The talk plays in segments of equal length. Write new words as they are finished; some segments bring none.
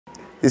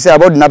They say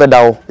about na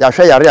bedawo. Ya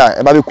hwe yare a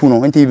e ba be ku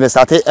no. Nti be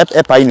start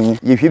e pai ni mu.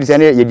 Ye hwe bi se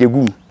na ye de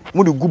gu.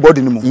 Mu de gu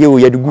body ni mu. Ye o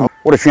ye de gu.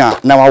 Wo de hwe a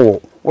na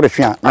wawo. Wo de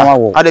hwe a na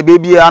wawo. Ade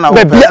baby a na wo.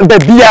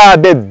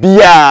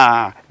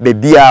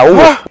 Bebia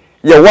wo.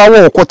 Ye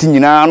wawo kwoti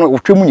nyina no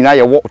hwe mu nyina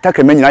ye wo.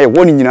 Takama nyina ye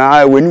wo ni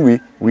nyina wani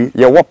we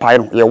ye wo pai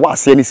no. Ye wo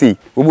ase ni sei.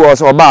 Obi wo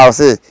se oba wo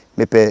se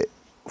mepe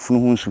funu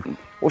hunsu.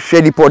 O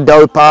hwe di po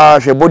dawo pa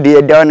hwe body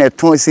e dawo na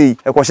ton sei.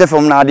 E ko hwe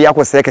fam na ade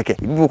akose keke.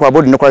 Ibu ko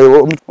body no kwa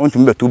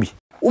ontumi betobi.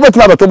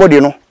 Ubetuma beto body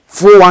no.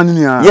 41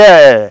 ni a.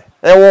 Yeah.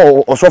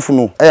 Ewo osofu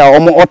no.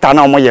 Omo ota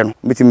na omo ye no.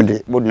 Betimi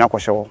de body na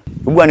kwhye wo.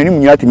 Obu an ni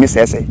munyina timi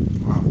sese.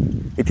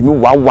 Etimi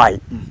wawai.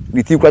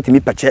 Ni ti kwa timi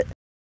pache.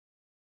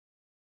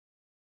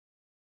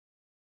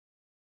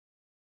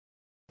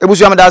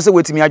 Ebusu amada se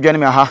wetimi adwene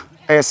me ha.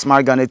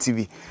 Smart Ghana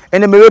TV.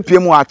 Ene mewe pie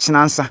mu a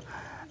chenansa.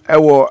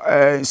 Ewo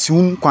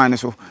siun kwan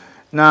so.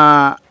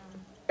 Na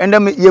ende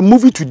ye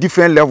move to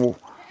different level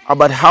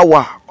about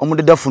how omo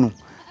de dafunu.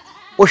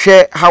 O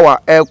hwe how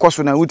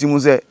koso na wutimu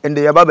ze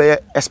ende ya baba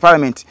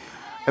experiment.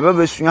 E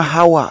baba sua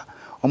how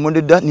omo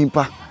de da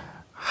nipa.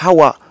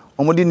 How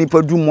omo de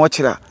nipa du mo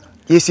kira.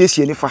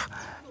 Yesiesie nifa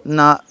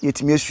na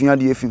yetimi asua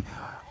de afim.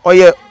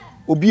 Oye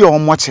obi o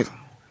mo kira.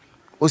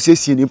 O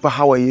siesie nipa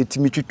how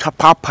yetimi twitwa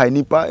papa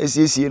nipa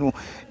esiesie no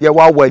ye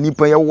wawa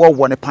nipa ye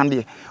wo ne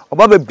pande.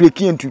 Oba be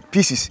breaking into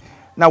pieces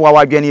na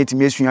wawa dwane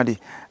yetimi asua de.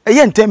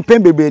 Eye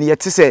ntempem bebe ne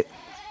yete se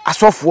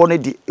asofo no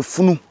de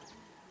efunu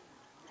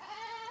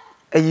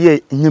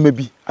eye nyama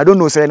bi I don't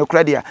know say no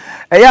credit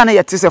eye na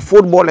yete se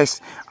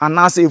footballers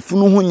anase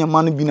efunu ho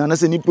nyama no bi na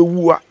anase nipa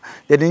wu a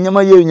ye de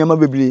nyama ye nyama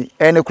bebere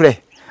ne kre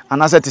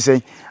anase te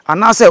say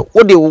anase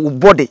wo de wo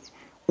body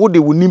wo de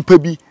wo nimpa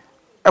bi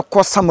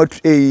ekosama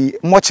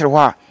mochire ho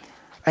a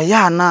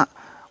eye na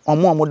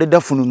omo de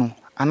dafunu no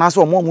anase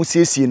omo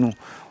siesie no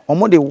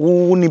omo de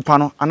wo nipa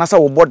no anase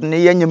wo body ne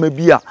ye nyama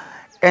bi a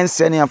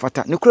ense ne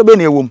afata ne kura be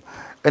na ewom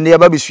ene ya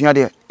ba besua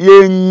de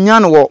ye nya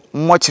no wo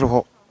mochire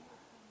ho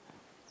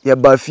ye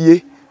ba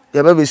fie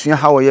ye ba besua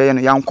ha wo ye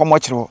no ya nko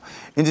mochire ho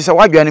nti se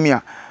wadwane mi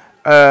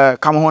a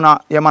kam ho na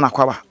ye ma na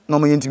kwaba no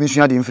mo yentimi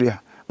sua de mfiri a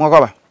mo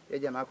kwaba ye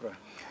je makura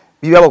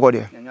bibi aboko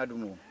de nya dum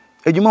no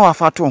ejuma wa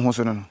fa to ho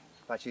so no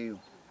pache you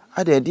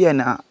ade de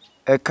na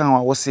e kan wa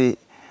wo se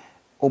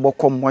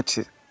oboko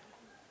mochi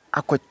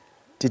akọ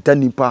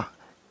titanipa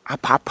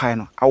apapa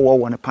no awo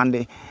wo ne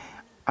pande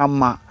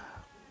ama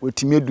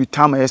wetimi edu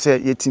tama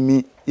yese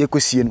yetimi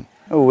yekosie no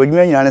o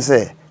adwuma nyina ne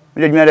se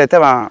me adwuma de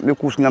tama me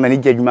kusu na me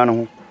gye adwuma no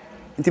ho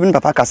nti me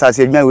papa kasa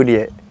se adwuma we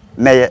de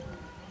meye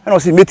na o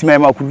se metimi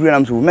ma kuduru na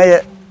mso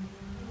meye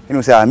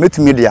enu se a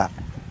metimi de a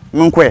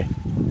menkwe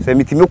se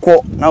metimi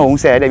kọ na o hu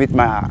se de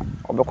metimi a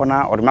obekọ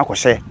na o de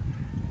makọhye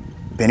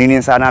benini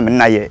nsa na me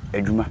na ye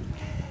adwuma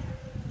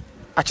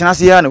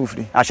achenase ya na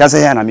ofiri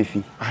achase ya na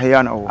mefi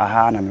ahya na o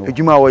aha na me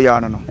adwuma wo ya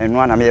no no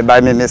enu na me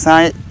ba me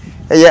san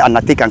eye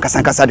anateka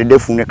nkasa de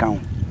defu ne kan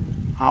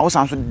wo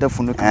san so de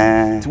defu ne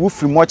kan ti wo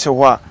firi mo che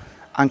ho a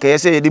anka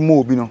yese ye de mo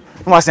obi no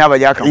no masan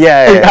abaje aka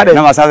yeah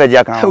no masan abaje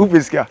aka wo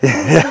pesika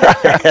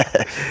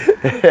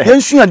yen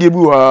sua de bi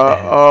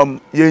wa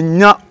ye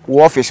nya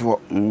wo office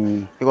wo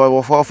because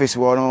wo office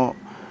wo no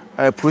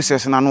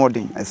process na no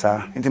odin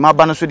esa nti ma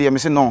ba no so de me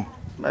se no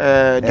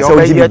de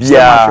o ye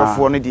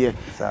chefo no de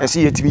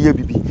ese yetimi ye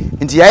bibi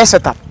nti ya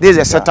setup this is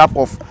a setup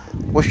of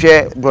wo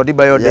hwe body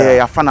by your day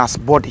ya fanas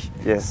body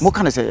yes mo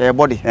kan say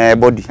body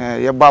body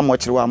ye ba mo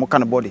kire wa mo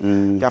kan body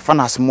ya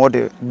fanas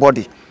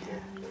body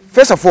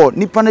first of all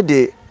nipa ne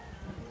de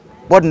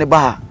body ne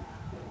ba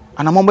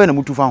ana mo ba na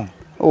mutu fa ho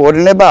o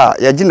de ne ba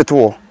ya gine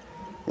to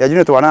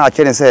na a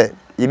kene say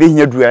ye be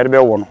hia duru ya de be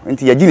wo no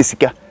nti ya gine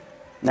sika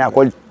na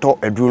akọ to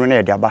aduru na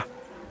ye de aba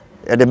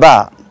ye de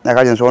ba na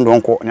ka jinso ndo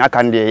nko na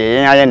aka nde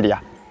ye ya ndia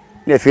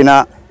na efi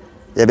na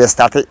ye be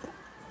start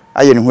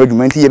aye ne ho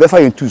adwuma nti ye be fa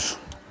ye tools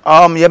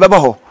ye be ba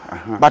ho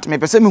but me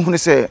pese me hunu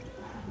say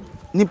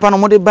nipa no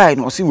mo de bai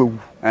no se wewu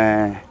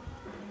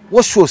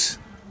what shows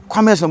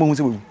comments no mo hu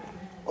se wewu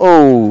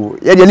oh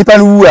ye de nipa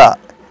no wu a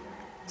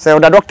say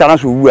the doctor na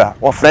so wu a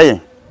o frey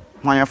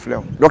manya frey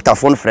doctor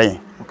phone frey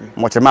okay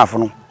mo chema fo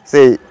no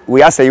say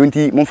we asa you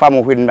nti mo fa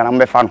mo hwe na mo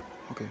be fa no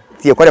okay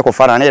ti e kwere ko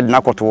fa na ye de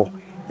na koto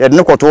ye de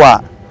na koto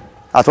a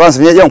at once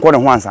ye nko ne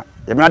ho ansa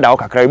ye be na da o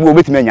kakra ebu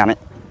obetime anyane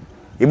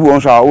ebu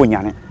won so a o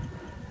nyane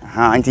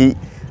aha nti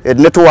ye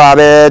de to a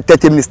be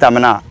 30 minutes time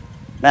na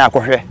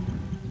yakohwe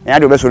ya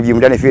de obeso bi mu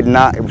da na feed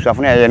na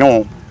ebusuafo na ye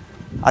no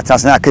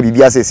atase na aka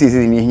bibia se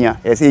ni hia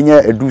ye se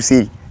nya edu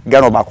se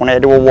ga no ba ko na ye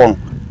de wo won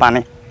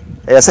pane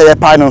ye se ye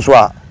pa no so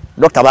a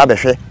doctor ba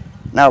behwe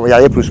na ya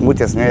ye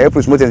prosmoters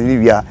ni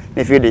bia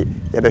na feed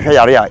ye behwe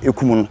yare a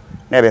ekumu no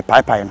na be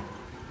pai no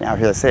ya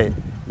hwe se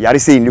yare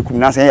se ni kum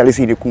na se yare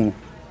se ni kum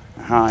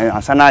aha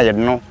asana ye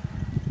no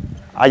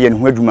aye ne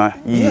ho adwuma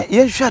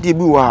ye hwa de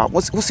bi wa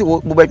wo se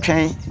wo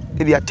betwen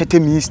e bia 30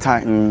 minutes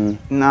time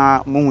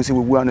na mo hu se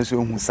wo bua no so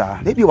hu sa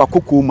e bia wa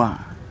kokoma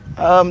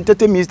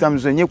 30 minutes time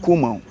so nye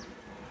koma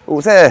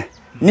o se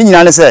ni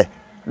nyina ne se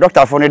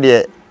doctor for ne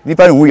de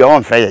nipa ne hu ya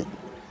won frey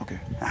okay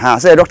aha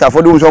se doctor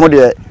for de so mo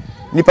de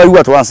nipa wu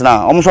ato ansa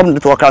na o mo so mo de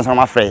to kan sa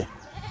ma frey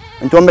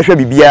nti o me hwa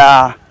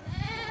bibia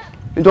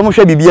nto mo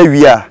hwe bibia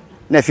wi a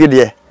na fie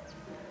de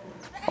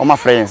o ma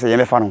friends ye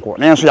me fa no ko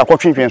na enso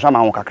yakotwetwen so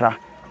ama wo kakra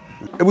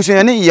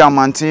ebusunya ne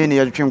yamante ne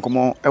yetwe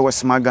nkomo e wo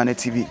Smart Ghana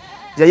TV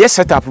ye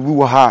setup bi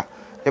wo ha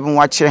ye bo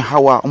wa che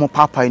hawa omo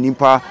papa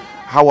nimpa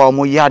hawa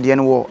omo yade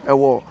ne wo e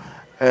wo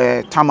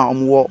tama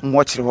omo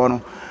wo kire ho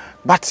no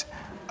but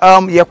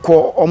ye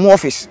ko omo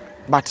office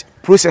but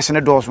process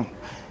ne dozo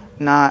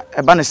na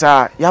eba ne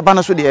sa ya ba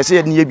no so de ye se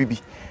ye ne bibi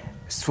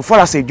so far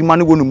as edwuma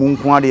ne wo no mu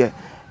nko ade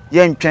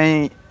ye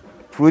ntwen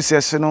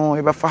process no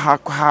e be fa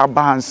ha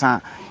ba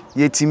hansa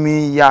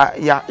yetimi ya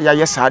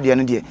yesa de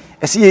no de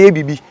ese ye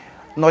bibi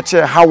no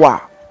che hawa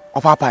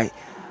opapai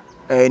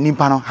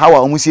nipa no hawa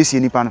omusiesie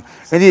nipa no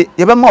edi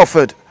ye be ma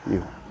offered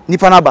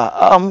nipa na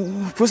ba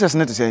process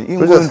ne to say in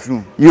go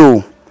through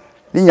yo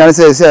ni nyane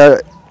say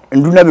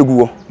ndu na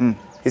beguo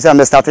isa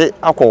me start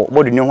akọ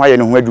body ni ho aye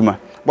ne ho adwuma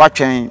wa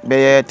twen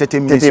be 30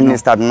 minutes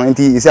start no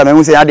nti isa me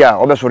hu say ade a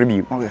obesore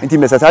bi nti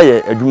me start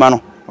aye adwuma no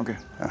okay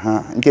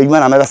nti adwuma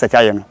na me start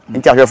aye no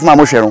nti ahwefo ma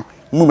mo hwe no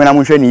mu me na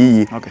mo hwe ni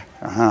yiyi okay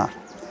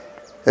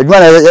adwuma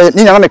na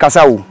ni nyane me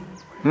kasa wo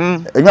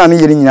adwuma me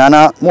yiri nyina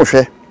na mo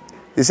hwe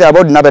isa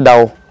body na be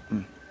dawo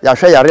ya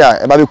hwe yare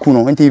a e ba be ku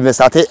no nti me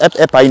start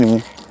e pai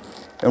ni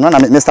mu na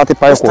me start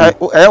pai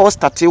ko o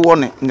start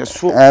won ne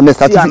so me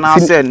start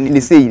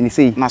ni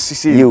sei na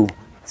sisi yo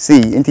sei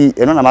nti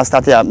eno na ma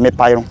start a me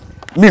pai no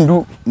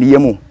mindu ni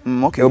yemu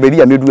okay o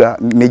baby a medu a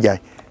mejai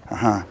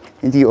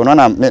nti ono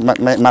na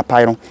ma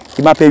pai no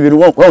ki ma pai wi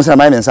won say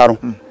ma me nsa ro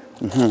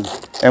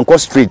enko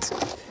street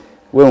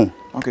we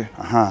okay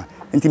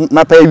nti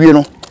ma pai wi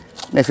no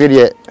na fe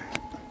de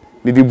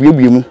bibi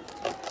buebue mu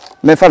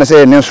me fa na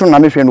say ne nso na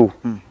me hwe no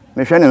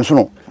me hwe ne nso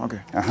no okay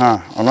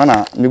ono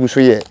na me bu so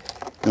ye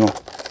no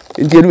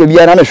nti edu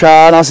bia na me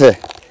hwa na say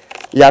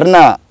yare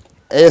na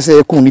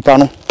say ku nipa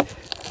no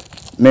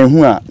me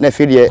hu a na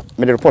fe de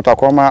me de report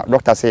akoma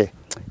doctor say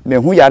me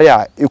hu yare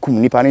a ekum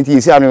nipa nti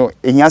isi ano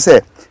ehia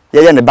se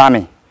ye ne ba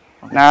me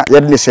na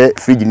ye de ne hye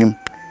fridge nim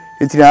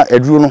nti na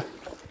eduro no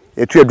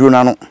etu eduro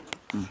na no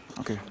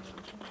okay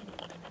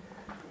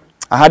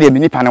aha de me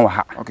nipa na wa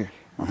ha okay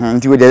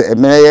nti we de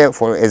me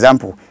for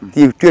example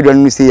ti tu eduro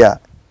no say ya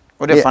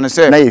o de fa ne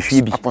se na ye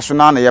hwibi aposo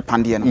na ye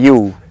pande no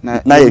yo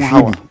na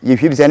ye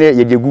hwibi se na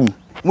ye de gum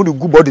mu de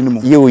gu body ni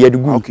mu yo ye de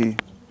gum okay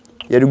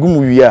ye de gum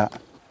wi a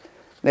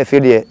na fe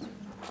de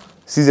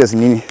scissors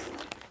nini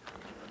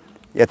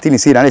ya tini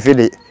si na ne fe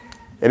de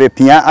ebe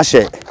pia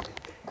ahye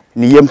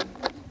ni yem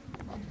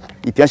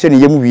ipia hye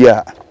ni yem wi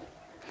a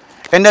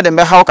ende de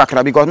me hawo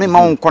kakra because me ma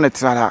won connect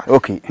sala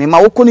okay me ma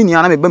wo koni ni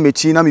ana me ba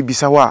mechi na me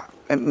bisa ho a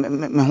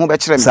me ho be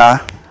kire me sa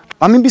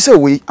ma me bisa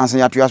we ansan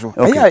ya toa so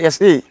eya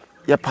yes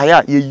ye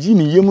paya ye yi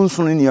ni yem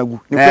nso ni agu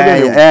ni ko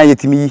be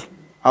yetimi yi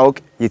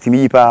okay yetimi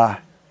yi pa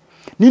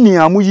ni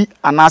amu yi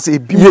anase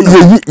ebi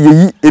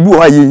ye ebi wo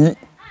ha ye yi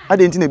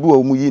ade nti na ebi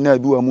wo mu yi na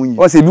ebi wo mu yi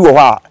o se ebi wo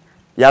ha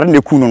yare ne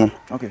ku no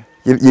okay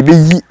ye be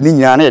yi ni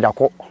nyina na ye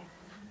dako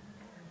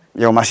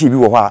ye o machine bi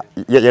wo ha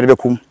ye be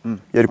kum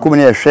ye kum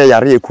na ye hwe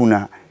yare eku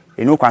na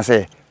enu kwa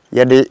se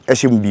ye de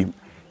ehyem bi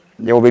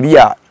ye o be bi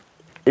a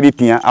ebi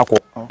pia akọ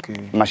okay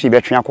machine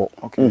be twe akọ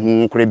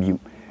kure bi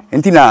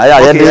enti na ya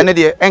ye de ne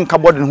de enka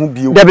body no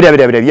bio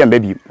de ye mba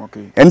bi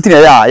okay enti na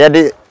ya ye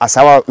de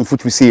asawa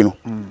mfutu sei no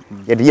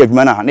ye de ye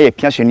adwuma na ye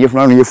pia hye ne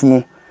yefunu no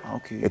yefunu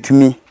okay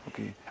etumi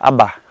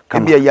aba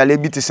kama ebi yale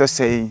bi te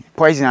say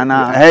poison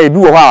na ebi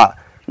wo ha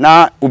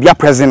na obi a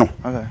present no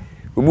okay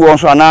obi won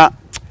so na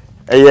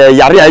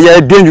yare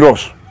ya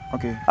dangerous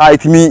okay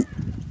etimi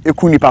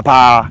ekuni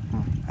papa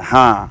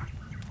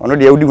ono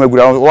de odi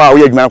hwagura wa wo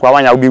yadwuma kwa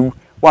wanya obewu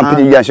wa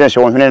mpede ya hye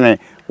won hwene ne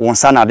won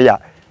sa na de a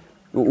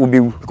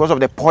obewu because of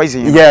the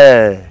poison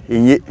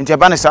enye nti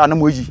eba ne sa na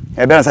moyi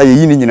ebe na sa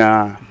yeyi ni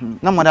nyina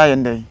na moda ye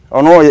ndai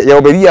ono ye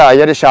obebi a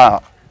ye de sha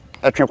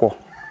etweko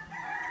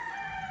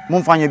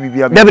mon fanya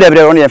bibia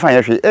de ono ye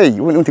fanya hwe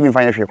untimi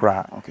fanya hwe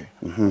kura okay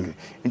okay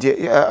nti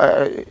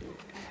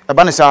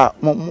eba ne sa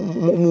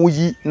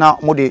moyi na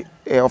mo de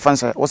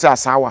offense wo se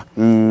asawa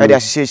e de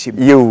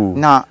ahyehyem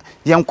na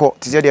yenko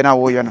tije de na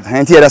wo ye no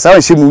nti ye da sawa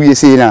hyem wiye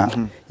sei na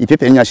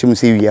ipepe nya hyem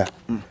sei wiya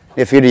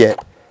e fe de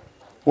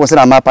wo se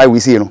na mapa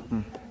wi sei no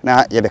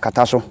na ye be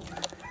kata so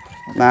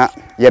na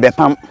ye be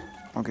pam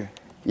okay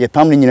ye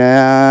pam ni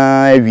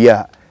nyina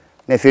wiya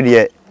na fe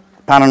de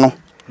pan no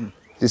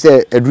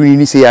se eduru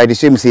ni sei ya de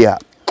hyem sei ya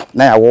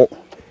na ya wo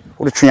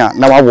wo de twa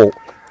na wa wo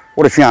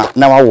wo de twa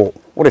na wa wo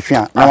wo de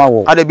twa na wa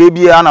wo ade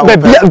bebia na wo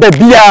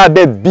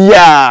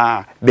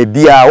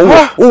bebia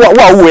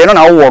wo ye no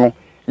na wo no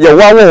ye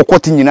wo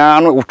kwoti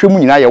nyina no otwemu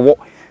nyina ye wo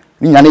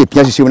ni nyina na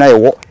epia hyehye na ye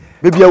wo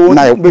bebia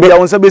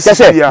won sa be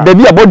sisia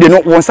bebia body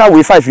no won sa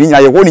we 5 ni nyina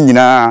ye wo ni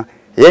nyina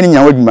ye ni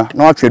nyina wadwuma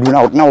na wa twadu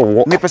na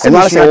wo me person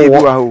na se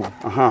wo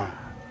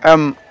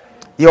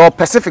your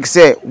Pacific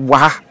say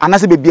wa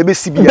anase bebia be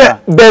sibia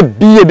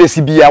bebia be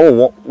sibia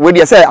wo we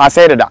dey say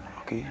aside da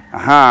okay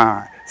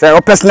say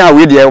o personal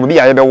we dey obi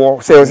ya be wo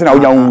say o se na wo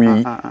nya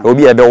wi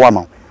obi ya be wo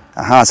ma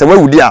say we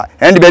wudi a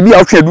and bebia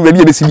o twadu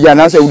bebia be sibia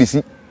na say wo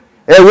disi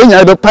we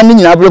nya be pan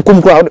nyina be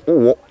kum kra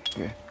wo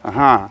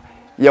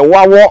ye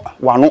wawo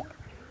wano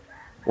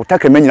o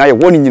takra manyina ye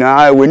woni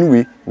nyina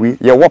wani we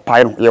ye wo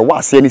pai no ye wo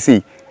ase ni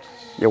sei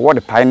ye wo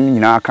de pai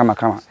nyina kama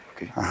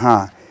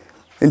aha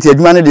enti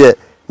adwuma ne de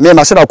me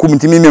ma sheda kom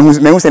ntimi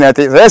me hu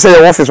senate say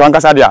ye office wan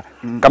kasa de a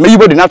ka me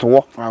yibo de na to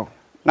wo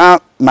na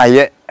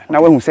maye na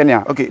we hu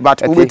senia okay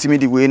but we timi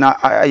di we na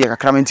ye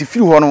kakra menti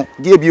firi ho no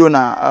de bio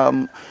na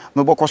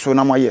me bokoso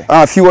na maye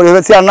fi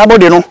wo se na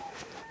body no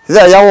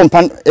say ya wo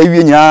mpan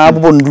awie nyina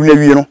abobo ndu na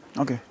wie no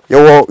okay ye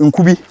wo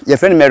nkubi ye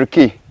friend Mary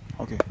K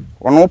okay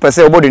ono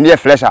pese body ne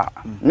flesh a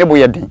ne bo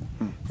ye den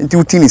nti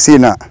utini sei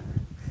na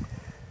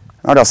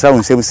da sra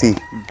un sem sei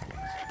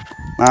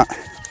na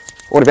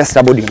o de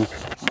best body no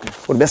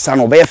o de best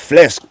no be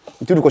flesh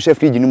nti du ko chef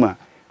fridge numa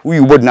wi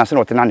u body na se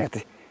no te na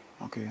net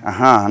okay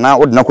aha na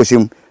o de na ko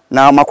sem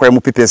na makoy mu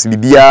papers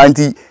bibia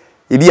nti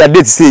ebi a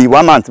date sei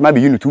 1 month ma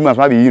be you 2 months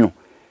ma be you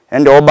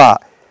and the oba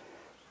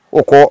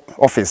oko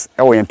office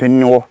e wo yempen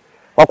ni wo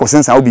wako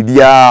sensa wo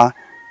bibia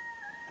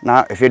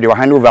na efe de wa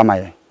hand over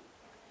my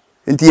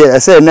nti e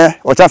say ne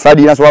o cha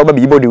Friday na so wa ba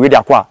bi body we de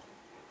akwa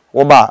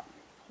wo ba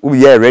wo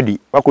bi ready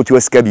wako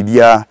tu sika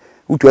bibia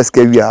utu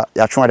sika wi a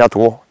ya twon da to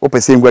wo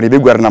pese ngware be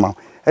gware na ma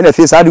e na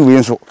fe sa de we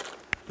nso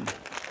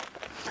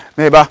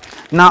meba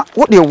na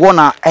wo de wo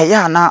na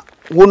eya na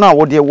wo na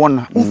wo de wo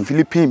na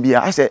Philippine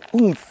bia I say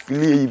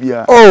Philly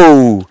bia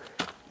oh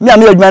me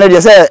am adwuma na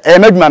de say e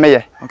madwuma me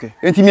ye okay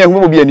enti me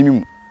ehun bo bia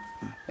animu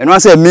eno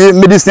say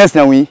me business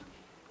na wi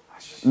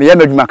me ye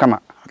madwuma kama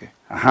okay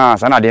aha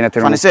sana de na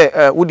tere fane say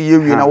wo de ye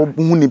wi na wo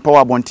hu ni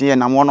power bonten ye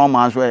na mo no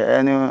ma so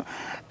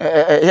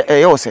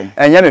ye wo say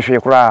enye me hwe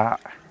kura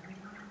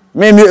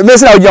me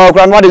say odja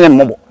kura no de nyem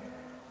mobo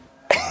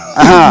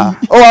aha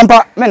o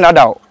ampa me na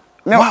da o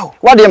me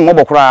wa de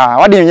mobo kura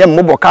wa de nyem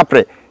mobo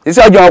kapre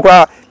say odja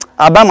kura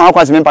abama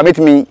akwase me mpa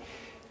betimi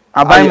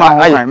abai ma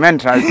ho men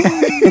try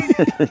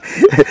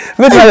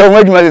me try o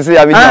madwuma say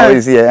ya me na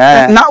o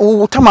say na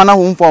wo tama na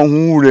wo mfa ho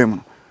wurem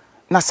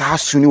na sa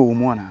asuni wo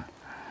mu na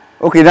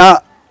okay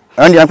na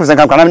andi an person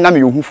kan na me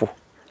yohufo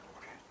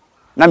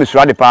na me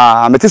sura de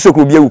pa me tese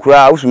ko bia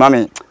wukura usuma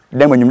me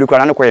dan manyumle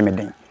kura na koye me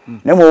den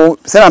na mo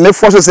se na me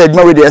force say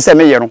adwuma we de se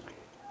me ye no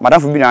madam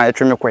fo bi na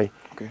etwe me koye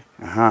okay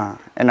aha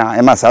na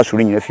e ma sa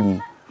suru nyina fi mu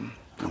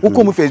wo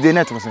ko mu first day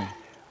net was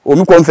o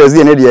mi ko first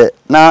day ne de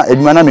na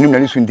adwuma na me nim na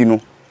ni sundi no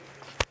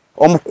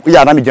o mo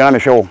ya na me jana me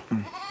hwe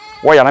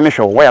wo ya na me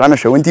hwe wo ya na me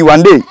hwe nti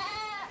one day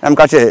na me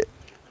ka che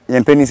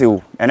yempeni se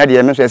o ena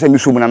de me so se mi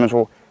sumu na me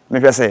so me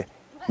hwe se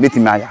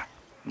metimaya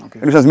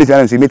okay enu so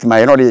metimaya se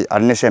metimaya no de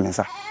adne she me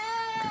sa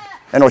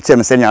ena o che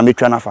me se nya me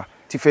twa na fa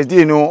ti first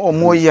day no o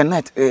mo ye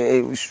net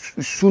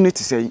sunit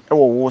say e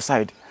wo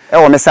side e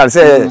wo me sal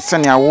se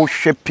nya wo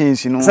hwe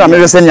pins no se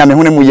me se nya me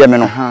hu ne mu ye me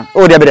no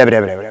o de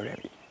bre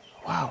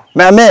wow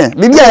me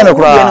bibia ye me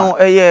kura no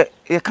ye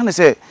kan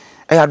say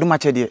e aduma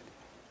che de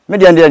me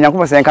de ande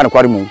nyakopo se kan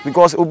kware mu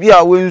because obi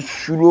a we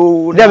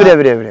nsuro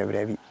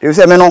bre e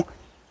se me no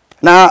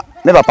na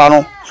me papa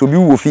no so bi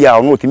wo fie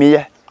a no otimi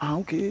ye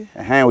okay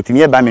otimi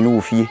ye ba me no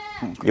wo fie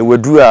ye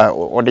wadu a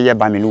o de ye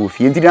ba me no wo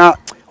fie nti na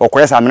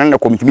okoye sa me na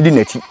komiti di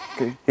nachi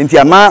nti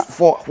ama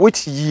for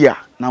which year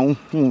na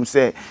hu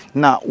say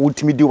na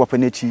ultimi di papa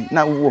nachi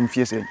na wo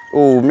mfie say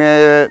oh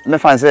me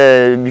fan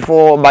say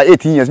before by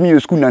 18 years me you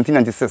school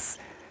 1996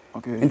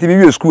 okay nti me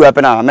you school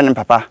happen na me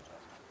papa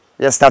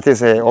ye started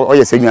say o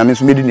ye say nyame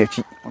so me di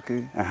nachi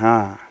okay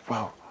aha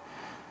wow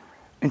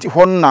nti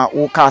hon na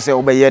wo ka say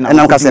obeye na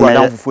na ka say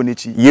me fufo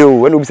nachi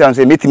yo when obi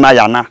say metima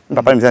ya na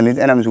papa me say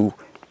na me so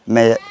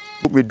me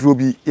beduro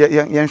bi ye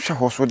nhwe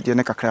ho so de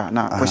ne kakra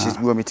na questions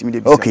bi wo metimi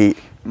de bi okay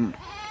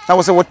na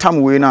wo say what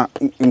time we na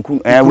nkun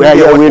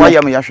we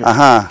ya me yahwe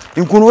aha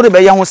nkun wo de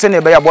be ya ho se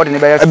ne be ya body ne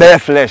be ya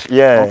flesh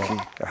yeah okay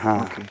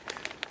aha okay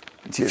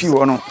ti fi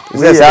wo no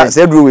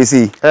say duro we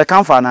see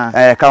kamfa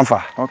na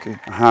kamfa okay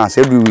aha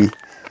say duro we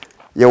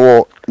ye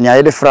wo nya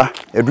ye de fra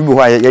edubi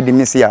ho ye de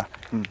misi a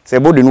say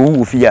body no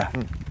wu fi a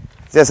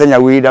say say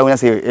nya we da wona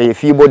say e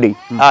fi body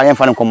a ye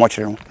mfa ne komo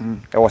kire no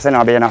e wo say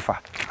na be ye na fa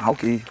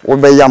okay wo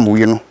be ya mu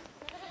yi no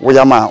wo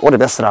ya ma wo de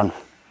be sra no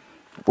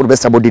wo de be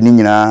sra body ni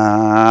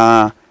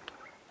nyina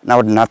na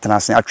wo de na tena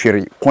se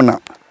atwere kona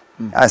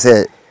a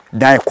say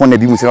dan kona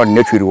bi mu se wo de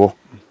na twere wo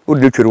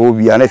de twere wo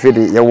bi a na fe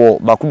de ye wo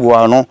bakubu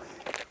wa no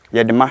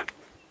ye de ma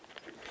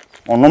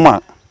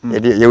onoma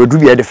ye wedu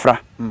bi ye de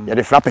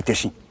fra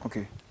petition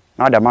okay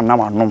na da man na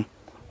manom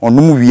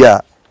onum wi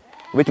a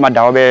obetima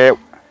da wo be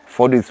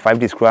 4 days 5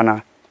 days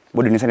kura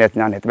body ni se net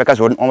na net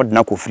because on de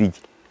na ko fridge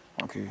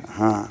okay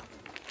aha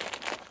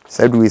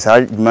said we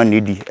say man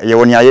need ye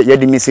woni ye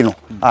de misi no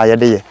ye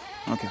de ye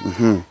okay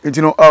you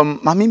know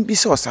mama bi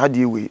so sad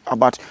dey we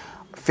about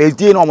first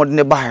day no mo de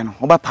ne buy no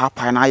oba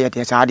papa na ye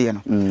de sad dey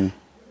no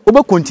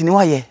oba continue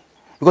aye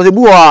because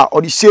ebu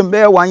o the same be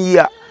 1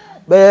 year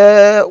be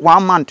 1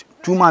 month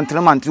 2 months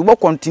 3 months oba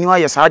continue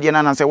aye sad dey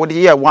na say what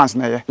year once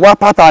na ye wa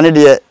papa ne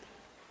de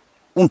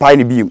umpa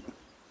ne biim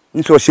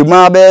nso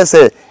shema be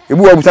say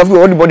ebu wa busafu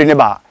o de body ne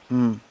ba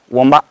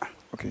womba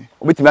okay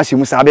obetimi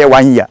ashemu sa be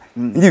 1 year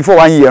ndi before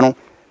 1 year no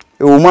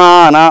e wo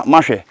ma na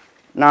mahwe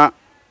na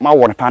ma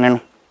wo ne pane no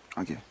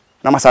okay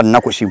na masade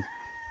na kwashim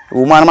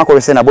wo ma na ma ko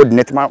se na body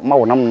net ma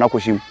wo nam na ko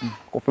shim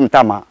ko pem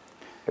tama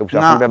e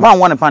busa be ba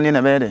won pan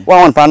na be dey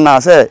wa won pan na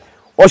se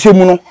o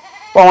shemu no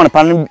wa won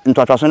pan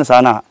ntoatoso ne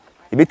sa na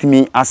e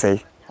betimi asai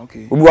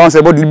okay obi wa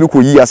se body bi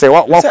ko yi asai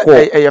wa ko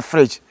e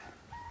fridge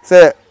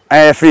se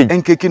fridge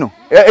enkeki no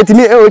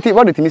etimi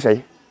what etimi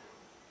say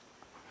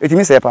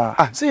etimi say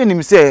pa se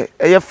yenim se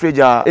fridge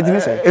a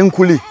etimi say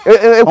enkuli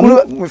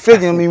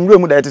fridge mi nwura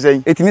mu da ete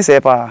say etimi say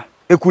pa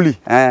ekuli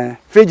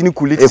fridge ni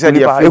kuli ti say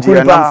the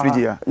fridge na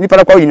fridge ya ni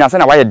para kwa yina se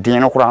na wa ye den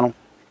no kura no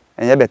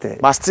enye bete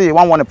but still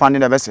one pan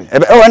na be say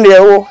won dey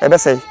wo e be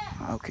say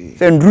okay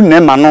se ndru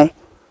na ma no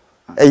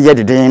ye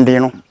de den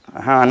no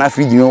na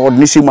fridge no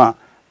odni shima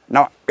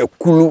na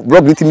ekulu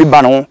block ni timi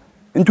ba no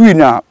ntu yi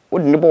na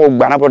odni bo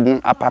gba na bod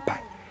apapa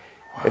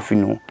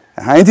efinu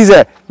nti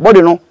se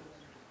body no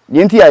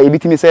ye nti a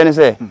ebitimi se ne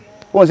se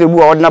won se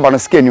bu a odna ba no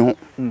scan ni ho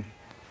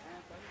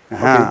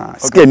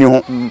scan ni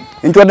ho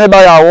nti odna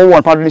ba ya wo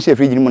won padu ni se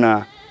fridge ni mu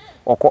na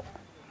okọ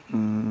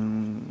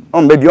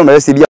on be bi on be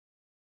se bi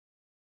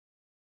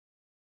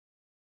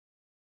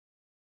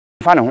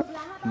fa ne ho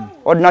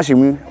odna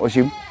shemu o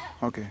shemu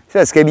okay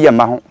se scan bi ya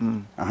ma ho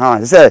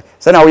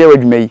se na wo ye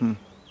wadwuma yi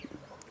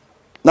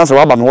na so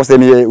wa ba me ho se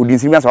me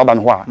odinsi mi na so wa ba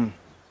me ho a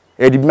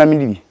e di bi ma me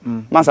di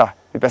masa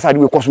me pesa di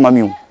we kosoma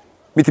mi o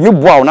mitimi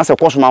boa o na se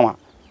kosoma wa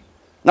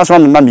na so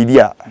ma me bi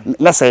a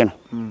na se no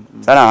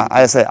sana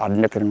aye se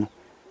adnetere no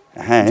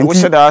wo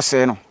se da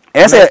se no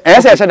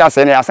se da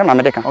se ne asema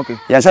me de kan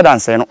ye se da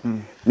se no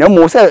na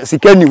mo se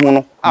sika ni hu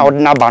no a ode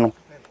na ba no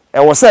e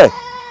wo se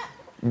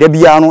da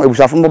bia no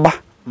ebusafo mo ba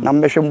na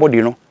mbehwe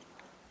mbodi no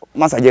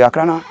masa je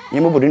akra na ye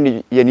mo bodi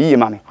ni ye ni ye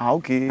ma me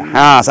okay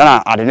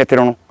sana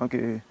adnetere no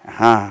okay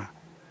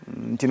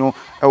ntino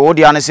e wo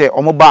dia ne se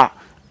o mo ba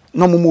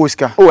no mo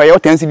moska o e o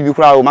tensi bi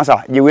kura o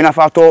masa je we na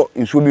fa to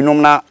nsuo bi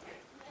nom na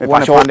me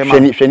pa sho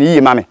hwani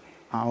yi ma me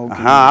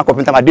okay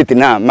akopenta ma date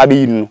na ma be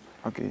yi no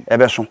okay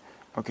ebe so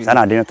okay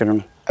sana de no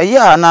no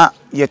eya na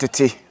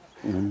yetete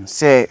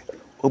se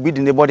obi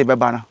de ne body be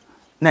ba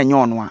na enye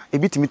ono a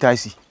ebi timi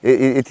taisi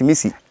etimi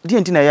si di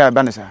enti na ya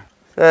ba ne sa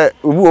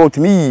obi o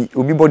timi yi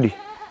obi body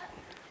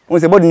won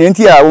se body ne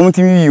enti a won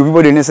timi yi obi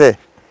body ne se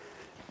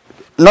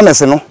no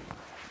mese no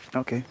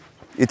okay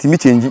etimi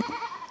change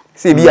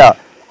se bi a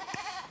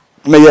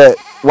me ye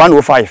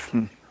 105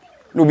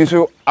 no bi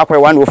so akwa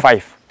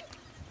 105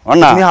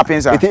 ona etimi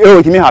happen sa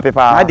etimi happy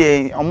pa na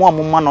de omo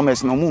ma no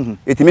mese no mu hu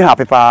etimi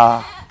happy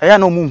pa eya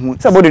no mu hu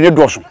se body ne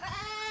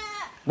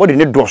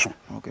doso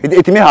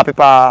etimi happy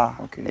pa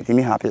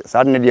etimi happy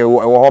sa ne de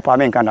wo ho pa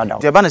me nkan dada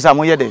de ba ne sa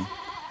mo ye de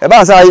e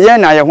ba sa ye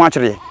na ye ho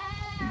akere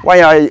wa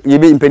ya ye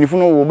be impanifu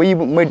no wo be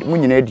mu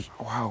nyina adi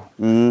wow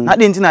na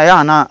de ntina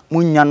ya na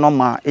munya no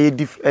ma e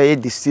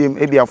the same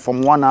e bia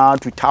from 1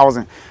 to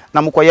 2000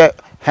 na mokoye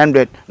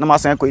 100 na ma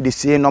san ko the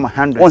same no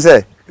 100 won say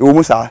e wo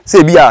mu sa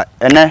se bia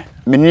ene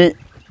meni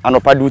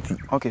anopa duty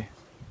okay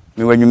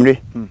me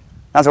wanwumre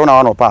na se wona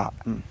anopa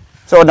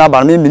se wona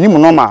ba me meni mu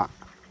no ma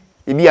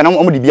e bia na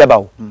mo di bia ba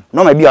o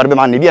no ma bia be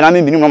ma na bia na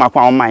me meni mu no ma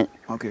kwa on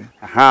okay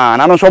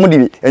na no so mo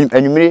di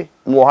anwumre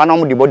mo ha na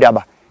mo di body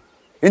aba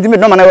enti me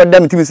no ma na wada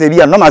mitimi se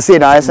bia no ma se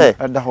na se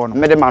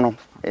me de ma no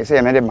e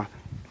se me de ma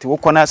ti wo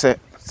kona se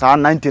sa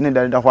 90 ne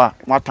da ho a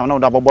mo atam na wo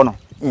da bobo no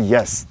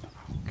yes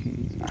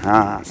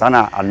okay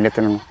sana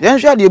adnetere no yen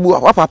hwa de ebu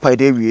wa papa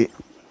de wie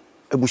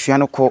ebusua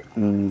no ko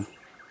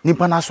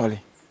nipa na sole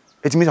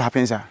etimi so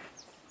happen sa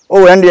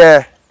o we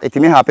ndie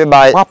etimi happy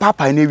by wa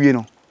papa na wie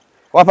no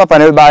wa papa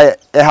na by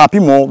e happy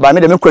mo by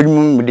me de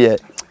mekwadwum de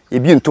e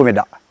bi nto me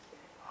da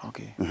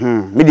okay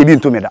me de bi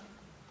nto me da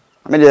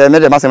me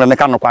de ma se me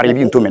ka no kware e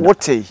bi nto me da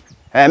wote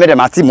me de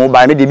mati mo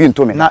by me de bi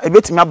nto me na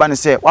ebetimi aba ne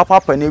se wa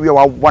papa na wie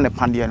wa wone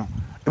pande no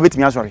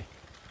ebetimi asori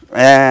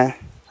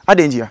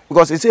adenjia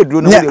because it's a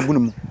drone na we ebunu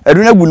mu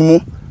edru na gbunu mu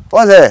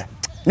won se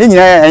ni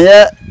nyina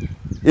enye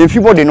emfi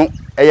body no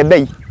eye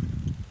bayi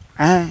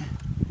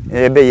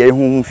bayi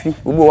ehunfi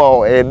obo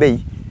wa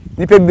bayi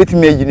nipa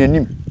betimi agi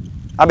nanim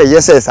abe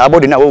yese sa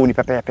body na wo ni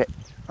pepepe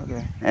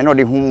okay eno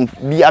de hun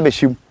bi abe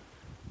shim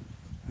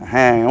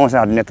won se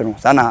adnet no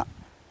sana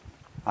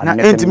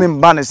na entimi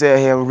mba ne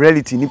se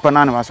reality nipa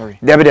na na sorry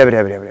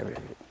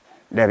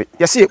debe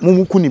yesi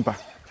mumu ku nipa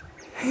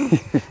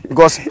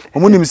because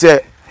omunim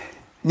se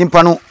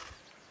nipa no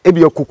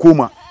ebi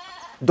okokoma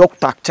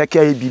doctor check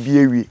ya bibi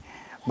ewie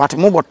but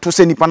mo bo to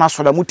se nipa na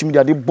so da mutimi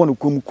de bon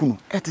komu kunu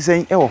eti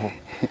sen e wo ho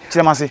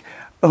kire ma se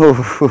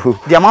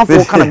dia man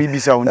fo kana bibi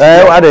sa on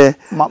ade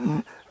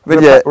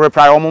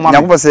reply o mo ma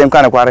nyakopo se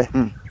nka na kware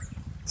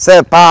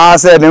se pa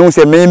se me hu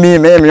se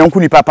me yonku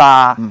ni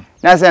papa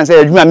na se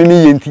adwuma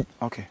me yenti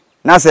okay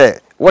na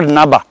se wod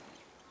na ba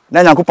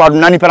na nyakopo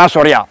na nipa na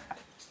sori a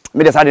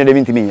me de sa de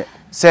mintimi ye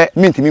se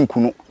mintimi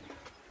nkunu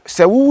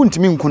se wu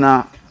ntimi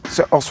nkuna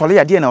se osole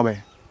ya de na obe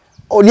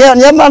o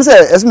ne man se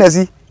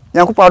esmesi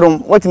nyakopo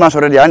adom watima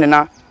sori de ande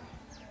na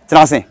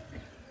transe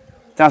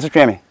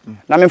tweme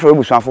na me fro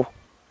busuafo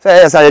se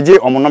esa ye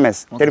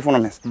omonomes telephone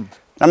nomes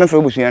na me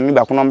fro busuan ni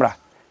ba ko nombra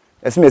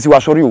esmesi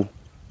wa sori o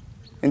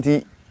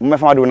nti me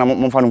fa do na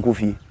mo fa no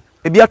kofi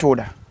e bia to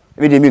da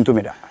e be de mi nto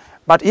me da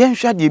but yen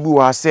hwa de bi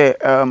wa se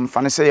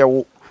fa ne se ye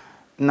wo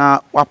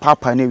na wa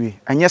papa na wi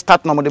anya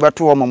start no mo de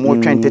beto o mo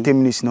 20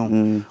 minutes no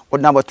o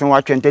na beto wa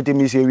 20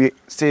 minutes ewi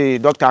say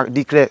doctor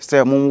declare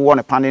say mo wo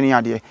ne pan ne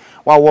ade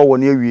wa wo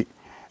na ewi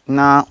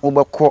na wo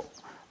beko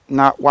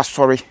na wa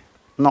sorry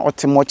na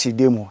otimochi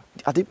demo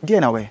ade die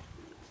na we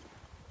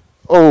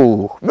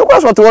oh me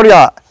kwa so to worry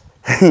a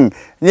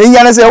ne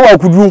yana say wa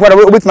kudu nkwa da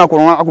obetima ko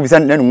no akobisa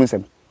nanum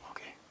nsem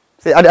okay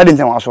say ade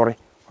ntem wa sorry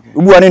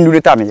ubu ane ndu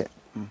leta me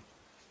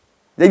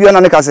ye bi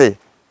na ne ka say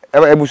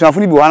ebusuafo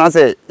ni bi wana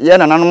say ye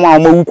na nanom a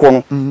mawu ko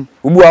no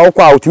ubu a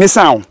okwa otimi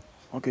san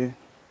okay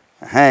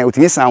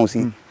otimi san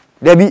si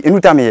da bi enu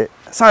ta me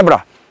san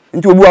bra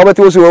nti ubu a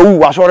bete wo say wawu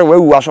wa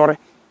sorry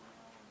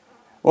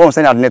oh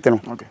say na net no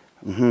okay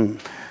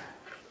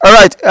all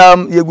right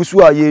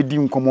yegusu a ye di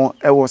nkomo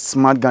e wo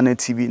Smart Ghana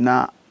TV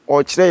na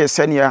o kire ye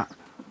senia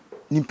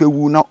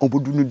nipewu na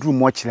obodu ni duru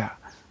mo kire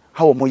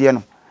ha wo mo ye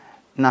no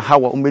na ha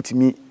wo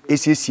metimi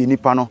esiesie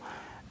nipa no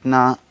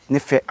na ne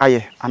fe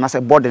aye anase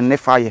body ne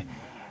fa aye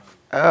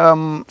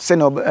se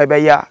no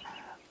ebeya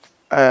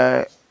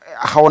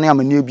ha wo ne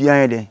amane bia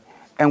ye den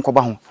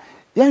enkoba ho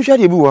ye nhwa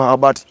de bi wo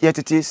about ye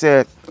tete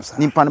se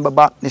nipa no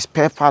baba ne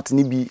spare part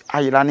ni bi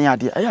ayira ne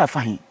ade aye afa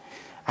hin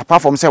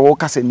apart from say wo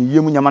ka se ni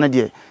yemu nyama ne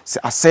de se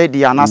asai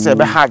de anase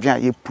be ha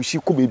adwan ye pushi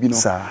ko bebi no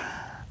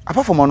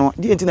apart from no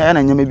de enti na ya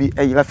na nyama bi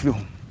ayira firi ho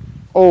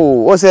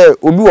oh o say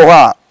obi wo ho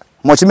a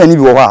mo chi mani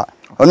bi wo ho a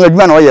onu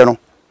adwuma na o ye no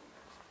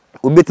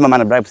obi tima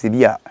man bribe se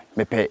bi a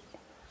mepe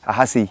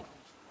ahasi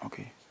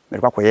okay me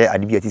kwa koye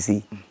adibi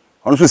atisi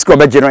onu so sika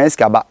obeje no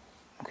sika ba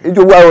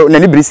ejo wa na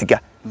ni brisika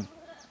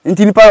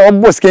nti nipa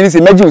obo sika ni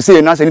se meji o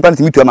se na se nipa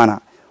ntimi tuama na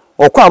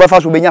okwa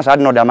obefa so obenya sa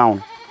de no de ama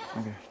won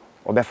okay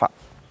obefa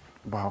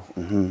wow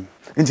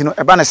nti no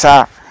eba na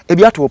sa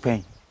ebi ato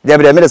open de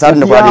be me de sa de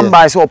no kwa de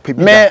amba se open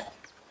me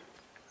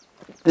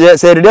ye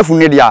se de defu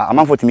ni dia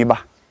amanfo timi ba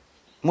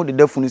mo de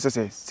defu ni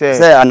se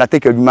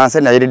undertake adwuma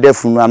se na ye de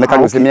defu no ameka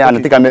do se me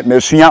undertake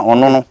me sua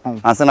ono no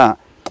anse na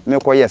me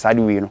ko yes ade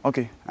we no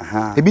okay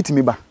ebi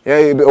timi ba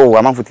oh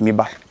amanfo timi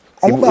ba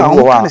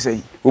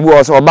obu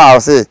o se oba o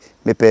se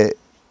mepe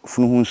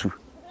funu hunsu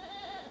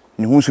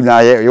ni hunsu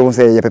na ye yo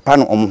se ye pepa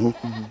no omho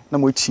na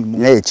mo chi mu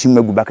na ye chi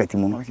magu bakati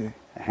mu no okay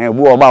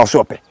obu oba o se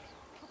ope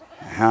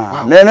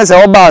me se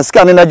oba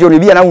sika me na joni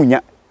bi na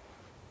wunya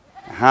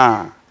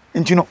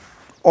enti no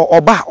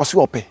oba o se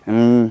ope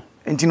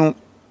enti no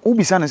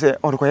ubisa ne se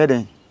o de koye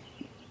den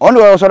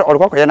ono o so o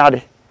de koye na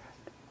ade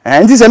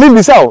enti se me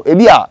bisa o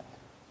ebi a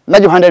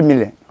mejo 100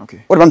 million okay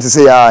what want to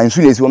say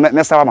insu lesi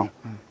me sawa ma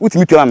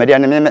utimi tuama me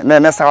de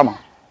me sawa ma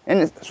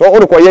so o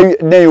de koye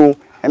den yo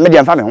me de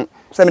amfa me ho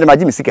se me de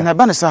maji me sika na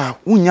ba ne sa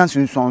wunya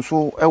nsunsun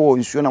so e wo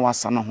nsuo na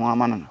wasa na ho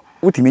ama no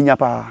utimi nya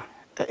pa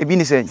ebi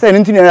ni se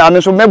ntini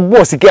ame so me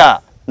bo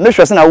sika me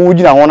hwese na wo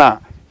gina ho na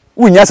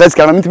wunya sa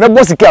sika me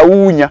bo sika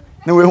wunya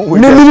na we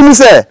ni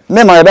se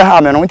me ma be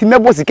ha me no ntimi me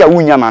bo sika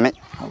wunya ma me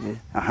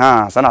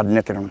sa na de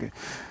net no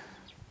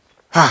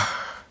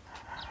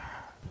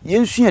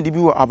yensu de bi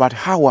wo about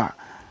how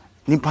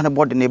nipa ne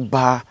body ne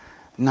ba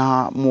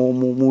na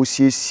mo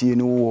siesie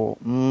no wo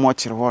mo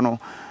kire ho no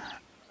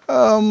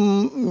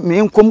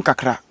me nkom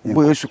kakra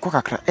bo yesu ko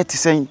kakra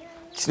etisen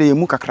kire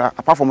yemu kakra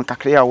apart from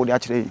kakra ya wo de a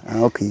kire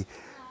okay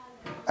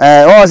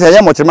o se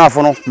ye mo kire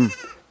mafo no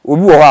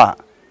obi wo ho a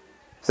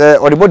se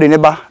o de body ne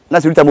ba na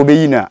se ruta bo be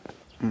yi na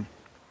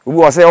obi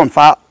wo se on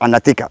fa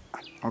undertaker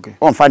okay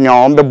on fa nya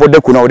on be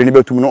bodaku na o de ne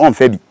betum no on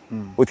fa bi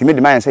otimi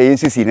de man se yen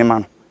sisi ne ma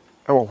no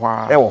e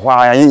wo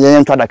hwa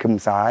yen ntwa daka mu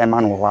sa e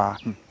ma no hwa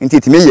nti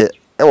timi ye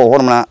e wo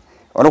ho na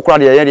ono kura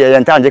de ye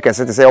ntanje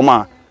kese te se o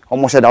ma o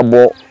mo se da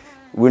bo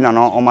wi na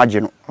no o ma je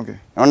no okay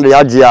on de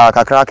ya je a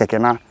kakra keke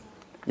na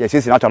ye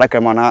sisi na ntwa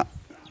daka mu na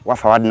wa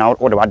fa wad na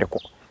o de wad ko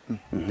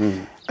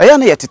eya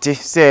na yetete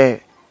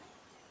se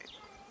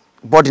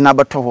body na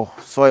beto ho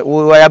so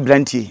wo ya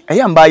blanty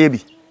eya mba ye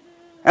bi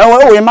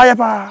wo ye mba ye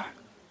pa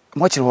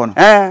mo kire ho no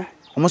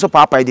omo so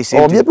papa de se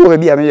obi pe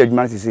obi a me ye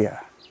adwuma sisi a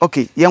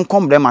okay yen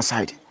come them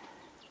aside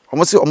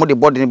omo se omo de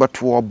body ne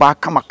beto oba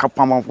kama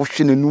kapama wo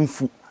hwe na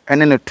numfu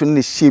ene na to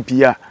ne shape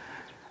ya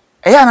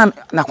eya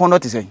na kondo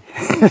te say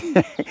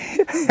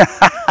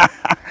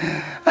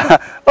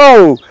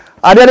oh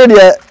ade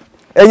de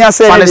enya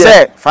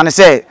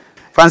say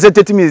fanse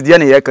 30 minutes dia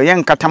na ye ka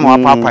yen kata ma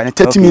papa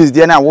 30 minutes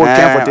dia na wo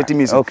ken for 30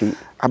 minutes okay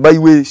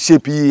abayiwe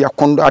shape ya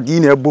kondo ade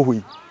na ebo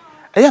hoyi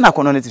eya na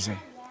kondo ne te say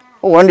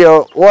one day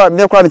wo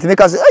me kwa mitimi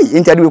ka say ai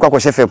enti ade we kwa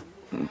chefem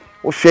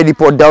wo hwe di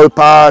po daw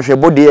pa hwe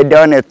body e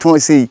daw na ton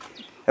sei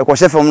e kwa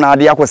chefem na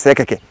ade akose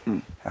keke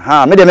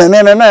me de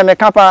me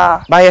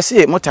kapa ba ye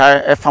say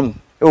mota e fam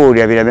oh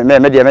de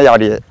me de me ya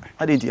de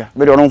ade ntia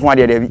me de ono hu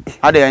ade de bi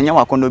ade enya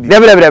wa kondo bi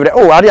de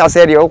oh ade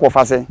ase de wo ko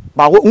fa se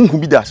ba wo nhu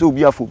bi da se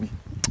obi afo bi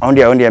on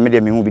de me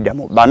de me hu bi da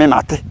mo ba me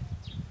mate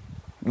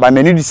ba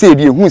me ni di se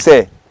di hu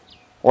se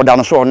o da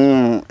no so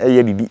on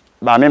eye bibi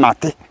ba me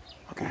mate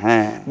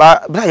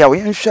ba bra ya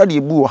we nhwa de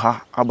bu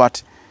ha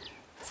about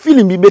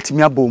feeling bi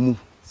betimi abomu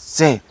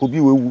se obi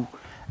wewu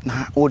na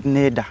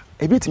ordinary da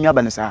ebetimi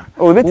aba ne sa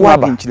o ebetimi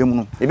aba nchiremu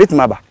no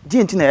ebetimi aba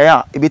je nti na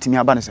ya ebetimi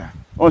aba ne sa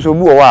on so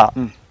bu o wa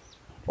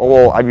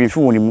o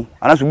adwenfu woni mu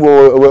anaso bu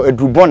o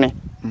edrubone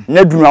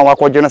na dunu a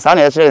wakɔgye no saa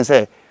na yɛkyerɛ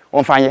sɛ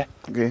ɔmfa nyɛ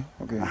okay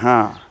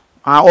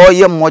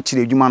ɔyɛ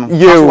mmɔkyerɛ adwuma no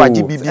aso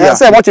wagye bibia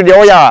sɛ mmɔkyerɛ deɛ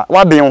ɔyɛ a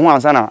wabɛn ho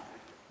ansa na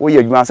ɔyɛ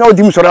adwuma sɛ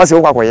ɔdi mu sɔrɔ asɛ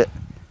wokɔ akɔyɛ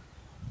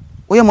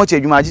ɔyɛ mmɔkyerɛ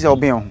adwuma agye sɛ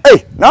ɔbɛn ho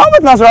na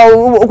wobɛtena sɔrɔ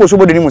wokɔ so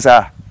bɔde ne mu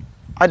saa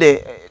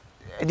ade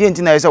ɛdeɛ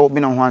nti na yɛ sɛ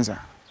wobɛn ho ansa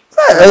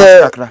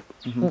sɛ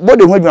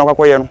bɔde ho adwuma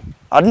akɔyɛ no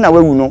ade na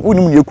wawu no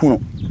wonim ne eku no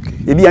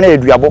ebi ana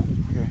aduabɔ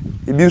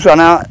ebi nso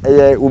ana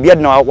obi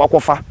ade na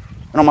wakɔfa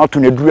na ma to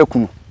na duru eku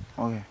no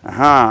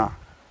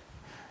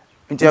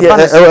nti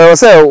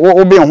sɛ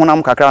wobɛn ho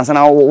nam kakra ansa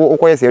na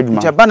wokɔyɛ sɛ adwuma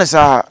nti aba ne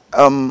saa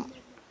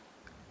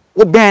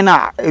wobɛn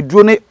na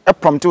eduro ne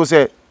prompt wo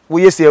sɛ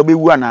woyɛ sɛ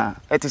obewu ana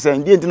ɛte sɛ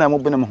ndie nti na mo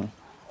bɛn mo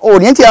ho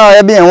ne nti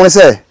a yɛbɛn ho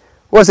sɛ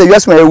wo sɛ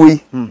wiasoma ewu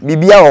yi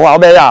bibia wɔ hɔ a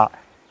wobɛyɛ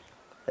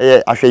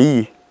a ahwɛ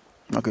yie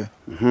okay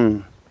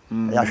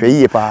ahwɛ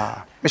yie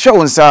pa mehwɛ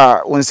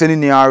wo nsa ni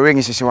nia ring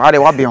hyehyɛ wo ade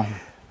wabɛn ho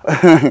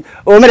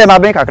o me de ma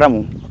bɛn kakra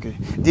mo okay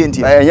die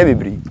nti ɛyɛ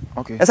bebre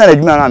okay ɛsa na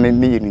adwuma na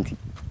me yɛ nti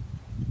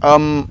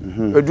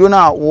eduro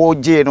na wo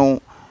gye no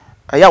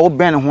ɛyɛ wo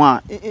bɛn ho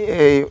a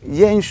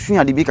yɛ nsu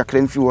ade bi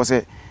kakra mfi wo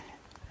sɛ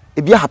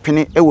ebi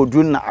ahapene ɛwɔ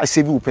duro na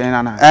asɛbi wo pɛn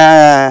na na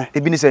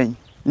ebi ne sɛn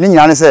ne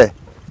nyina ne sɛ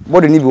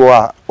body ni bi wo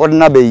a ɔde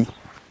na bayi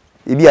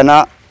ebi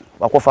ana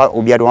wakɔfa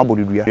obi ade wa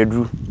body dua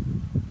duru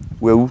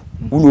wewu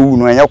wu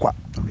no ɛnyɛ kwa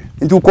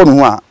nti ukɔ no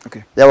ho a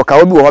yɛ wɔ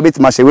kawo bi wɔ hɔ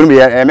betima hyɛ we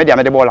me de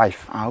amede ball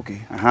life okay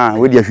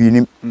we de ahwi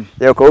nim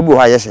yɛ wɔ kawo bi wɔ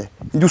hɔ a yɛ hyɛ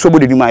nti so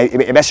body nim a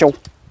ɛbɛhyew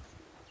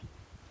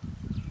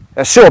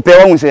ɛhyew pɛ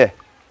wa hu sɛ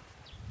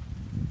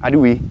ade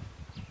we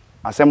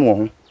asɛm wɔ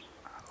ho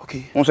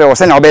okay nso wɔ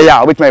sɛ na ɔbɛyɛ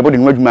a obetima yɛ body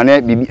nim adwuma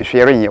na bibi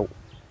hwere nyɛ wo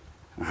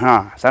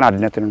sa na ade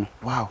net no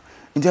wow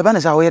nti aba ne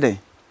sa wo yɛ dɛ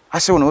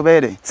ahyew no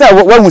wobɛyɛ dɛ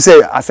sɛ wa hu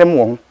sɛ asɛm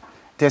wɔ ho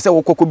te sɛ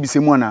wo kokɔ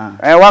bisemu ana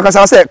wa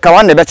kasa sɛ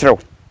kawa na ɛbɛkyerɛw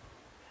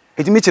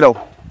etimi kyerɛw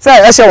sɛ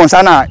ɛhyɛ wo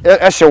nsa na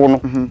ɛhyew no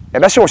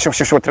ɛbɛhyew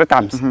hyew 3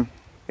 times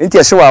nti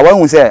ɛhyew a wa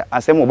hu sɛ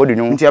asɛm wɔ body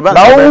nim ba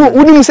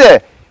wonim sɛ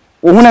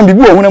wo hunam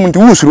bibi wɔ hunam nti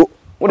wo suro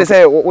wo de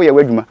sɛ wo yɛ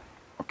wadwuma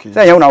okay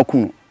sɛ yɛ wo na ku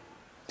no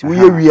ti wo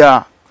yɛ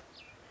wia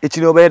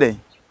ekyire wobɛyɛ dɛ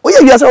wo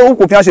yɛ wia sɛ wo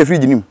kopia hyɛ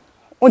fridge nim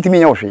ontimi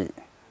nyɛ wo hwee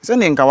sɛ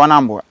ne nka wana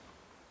amboa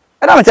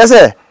ɛna me kyɛ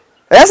sɛ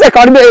ɛyɛ sɛ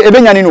kawo de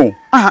ɛbɛnya ne no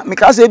me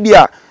ka sɛ bi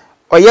a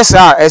ɔyɛ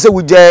saa ɛsɛ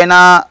wugyae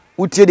na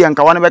wotie de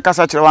nka wana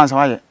bɛkasa kyerɛ wansa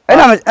wayɛ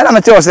ɛna me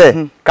kyerɛ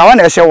sɛ kawa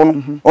na ɛhyɛ wo no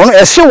ɔno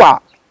ɛhyew a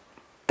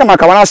tama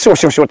kawa na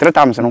hyew 3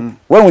 times no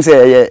wo hu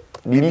sɛ ɛyɛ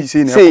bibi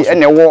sei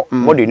ɛna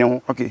ɛwɔ body ne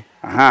ho okay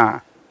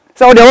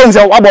sɛ wo de wo hu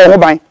sɛ wabɔ wo ho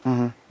ban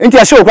nti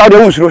ɛhyew kwa wo de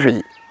wo nsuro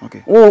hwee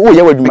wo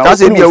yɛ wadwuma ka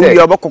sɛ bi a wo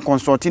yɛ ɔbɛkɔ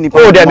consult ni pa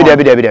dabi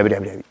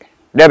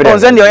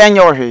ɔnzɛ de ɔyɛ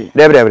nyɛ wo hwee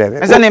dabi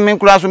ɛsɛ ne me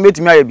nkura so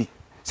metimi ayɛ bi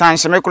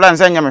sanhye me kura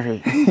nsɛ nyɛ me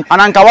hwee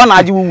ananka wa na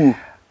agye wuwu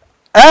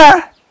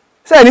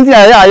sɛ ne nti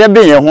na yɛ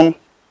bɛn yɛ ho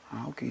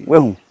okay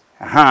wehu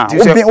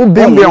wo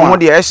bɛn ho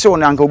de ɛhyew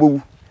na anka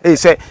obowu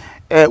sɛ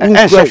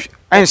unkura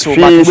ɛnhyew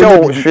ba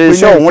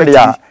wo de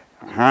a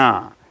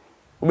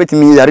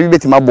wobɛtumi yare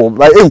bɛtumi abɔ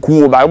ba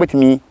enku wo ba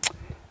wobɛtumi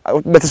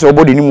bɛte sɛ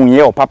obody ni mu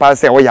nyɛ o papa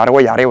sɛ wo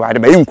yare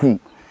ba enku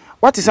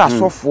what is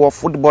asɔfoɔ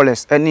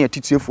footballers ɛne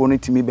atitiefoɔ no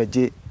timi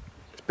bɛgye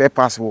spare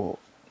pass wo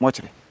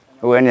mokyere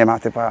wo ɛne ma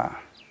te pa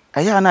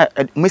ɛyɛ na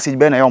message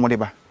bɛ na ɛyɛ ɔmo de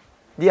ba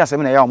di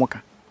asɛm na ɛyɛ ɔmo ka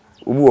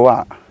obu wo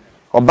a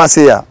ɔba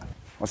se a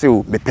ɔse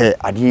o bepɛ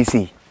ade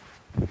sei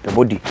bepɛ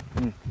body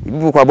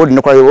ibu kwa body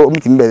no kwa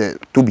ɔmtimi bɛ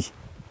tobi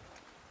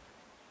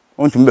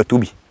ɔmtimi bɛ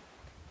tobi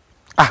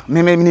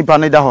me nipa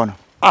ne da hɔ no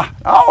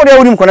wo de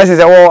wonim connection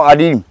sɛ wo ade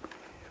nim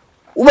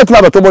wo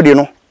betuma bɛ to body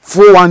no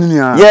 41 ni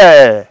a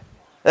yeah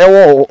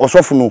ɛwɔ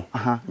ɔsɔfo no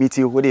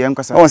metie wo de yɛn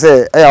kasa ɔn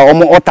sɛ ɛyɛ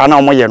ɔmo ɔta na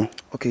ɔmo yɛ no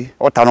okay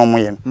ɔta na ɔmo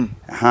yɛ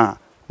no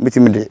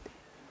betumi de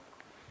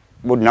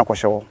body na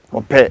kɔhyɛ wo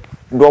ɔpɛ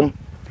dɔm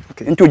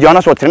nti ogya na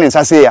so ɔtene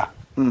nsa se ya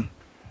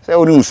sɛ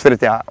wo nim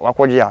spirit a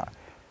wakɔgye a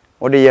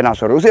ɔde yɛ na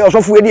sɔre wo sɛ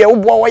ɔsɔfo edi wo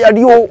boa wɔyɛ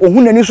de o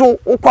ohun nani so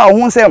wo kɔ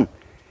ho nsɛm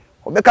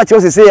ɔbɛka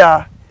kyerɛ wo se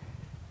ya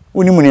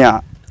wo nim ni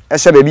a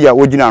ɛhyɛ ba bi a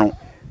wogina no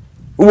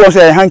wo wo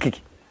sɛ hanky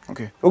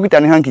okay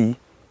okita ne hanky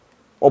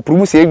o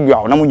promu se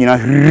egua na mo nyina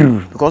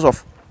because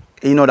of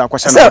that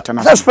question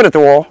na spirit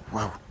wo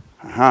wow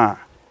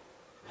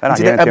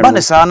nti eba ne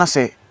saa na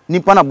sɛ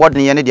nipa na body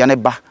ne yɛ ne de ne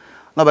ba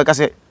na bɛka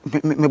sɛ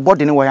me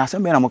body ne wɔ ya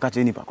asɛm bɛ na mo ka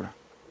kyerɛ nipa kora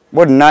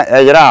body na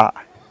ɛyera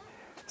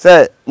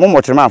sɛ mo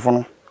mokyerema afo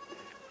no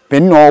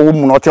pen no wo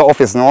mu no te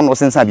office no no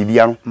sensa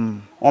bibia no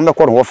on be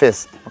kɔ no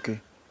office okay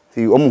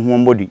si o mu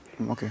hu body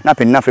okay na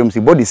pen na frame si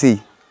body sei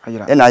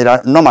ayira e na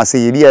ayira normal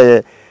sei bi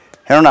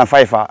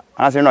 105 a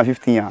ana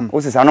 115 a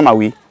o sisa normal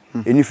we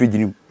eni fridge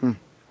nim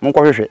mo nkɔ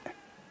hwehwɛ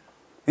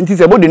nti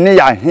sɛ body ne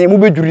ya he mo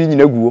bedwuri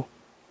nyina guo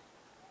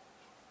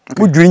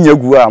mo dwuri nyina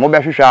guo a mo be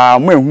hwehwɛ a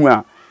mo ehu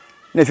a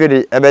na fe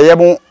de ɛbɛyɛ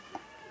mo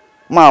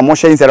ma mo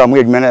hyɛ nsɛra mo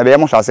adwuma na ɛbɛyɛ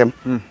mo hyasɛm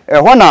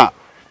ɛhɔ na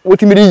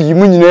wotimiri yi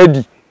mu nyina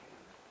adi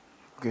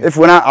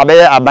efu na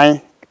abɛyɛ aban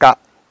ka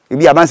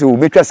ebi aban sɛ wo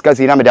betwa sika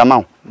si na me de ama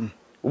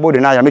wo body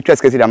na ya metwa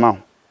sika si de ama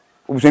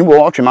wo busoni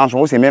bo otwe so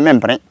wo se me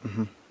mpene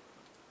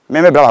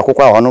me bra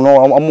akokwa ho no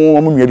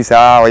omo nua bi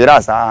saa oyera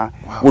saa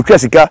wo twa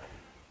sika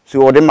so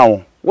wo de ma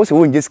wo se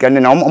wo nje sika ne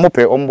na omo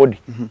pɛ omo body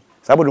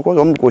Sabodi ko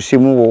zo ko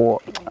shemu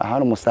wo aha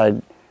no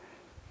side.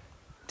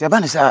 Te ba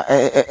ne sa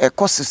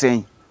cost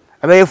saying.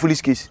 Ebe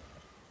foolish case.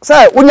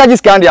 Say unya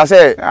just can dia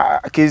say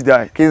case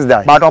die. Case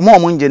die. But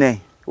omo nje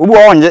ne. Obi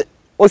o nje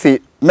o say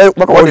me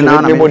ko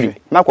na body.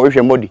 Ma ko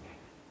hwe body.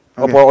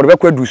 Opo o be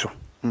kwa du so.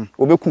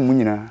 Obekum mu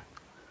nyina.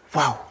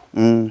 Wow.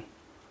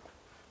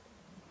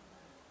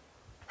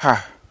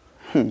 Ha.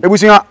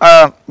 Ebusia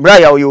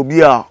Brian you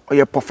be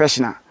a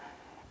professional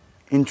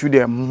into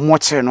the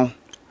mortuary no.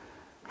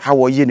 How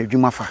wo ye na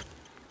dwuma fa.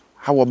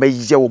 How wo be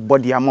ye wo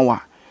body amawa.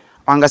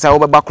 Angasa wo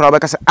be bakora be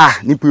ka say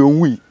nipa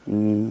onwi.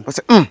 O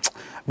say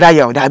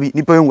Brian da bi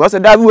nipa onwi. O say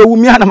da bi wu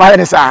mi ana ma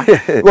ye sa.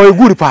 Wo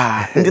good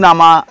pa. Ndi na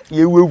ma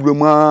ye wewura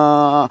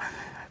ma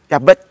ya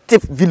bet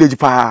village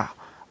pa.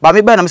 Ba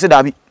me be na me say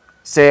da bi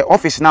say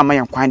office na ma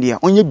yan kwan dia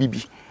onye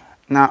bibi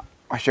na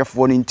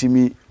ahwefo no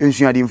ntimi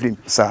ensuade mfrim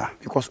sir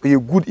because you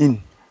good in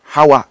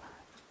how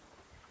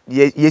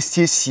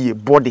ye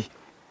body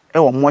e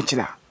wo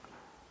mochila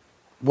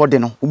body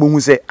no obohu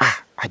say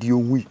ade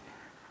onwi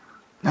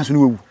na so no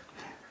wewu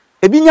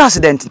ebi nya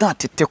accident na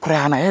tete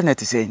kora na ye na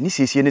te say ni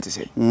siesie ne te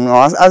say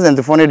no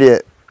accident for ne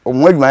de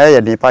omo adwuma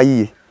ye de pa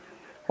yie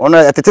ono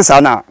etete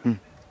sa na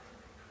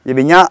ye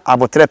benya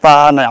abotre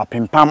pa na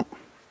apempam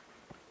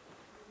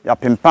ya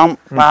pempam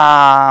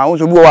pa o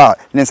so bu wa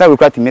ne nsa we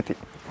kwa timete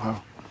wow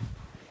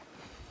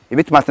e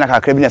bit masna ka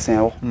kra bi na sen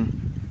ho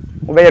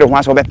o be yere ho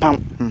aso be pam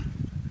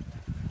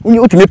unyi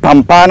otime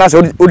pampa na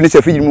so o de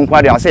se fridge mu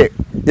kwa de ase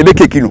e be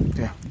keki no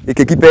e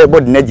keki pe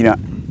body na gina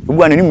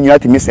obu an ni mu nyina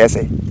timi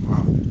sese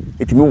wow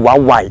etimi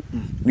wawai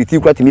ni ti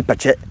kwa timi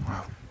pache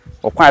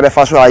o kwa be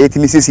fa so a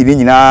yetimi sisi ni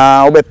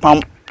nyina o be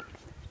pam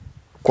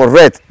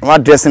correct wa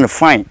dressing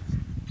fine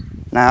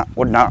na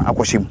o na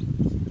akoshim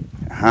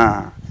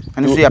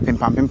and so ya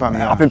pimpam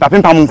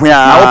nkuya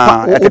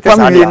na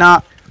family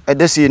na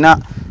edesi na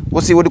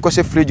wo se wo de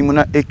kwese fridge mu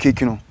na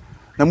ekeki no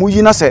na mu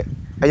yi na se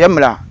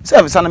eyemra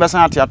se bisa na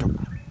besan atiato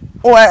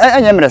o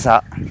enyemre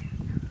sa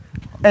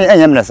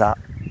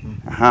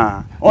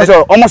o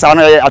so almost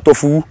na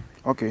atofu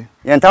okay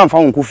ye ntam fa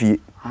won kofie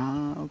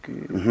okay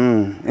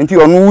enti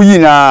onu yi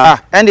na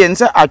and then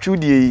say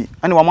atwudie yi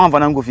ane wa manfa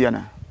na nkofie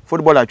na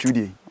football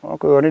atwudie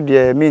okay oni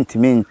de mint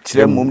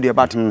kire mom de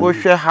but wo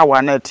hwe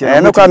hawa na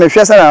tie me kwa me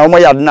hwe sa na omo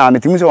yad na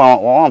metimi se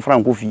wa fra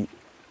nkofie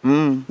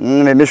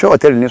me hwe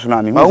hotel ni so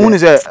na me hu ni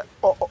se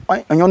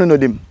anyono no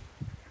dem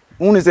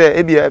hu ni se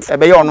ebi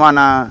ebe ye ono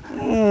ana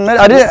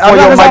ade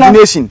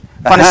imagination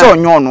fane se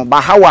onyono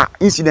ba hawa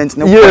incident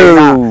ne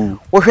kwa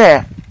wo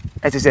hwe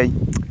ete say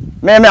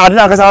me ade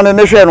na kasa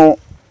me hwe no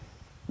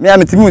me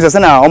metimi se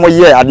na omo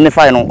ye ade ne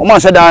fine no omo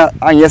hwe da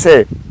anye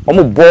se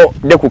omo bo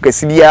de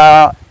kokasi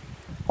bia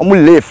omo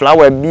lay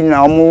flower bi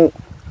na omo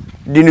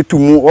di ni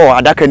tumu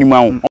adaka ni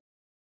mu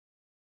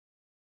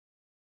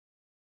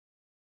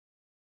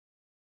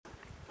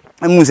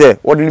amu se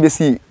wodi li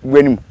besi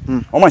gwanim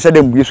omo hye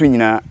da mbuye so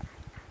nyina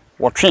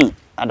wotwen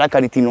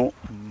adaka ni ti no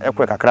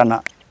ekwe kakra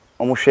na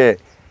omo hwe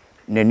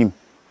nanim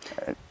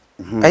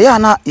eya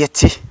na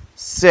yete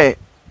se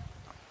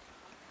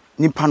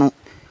nipa no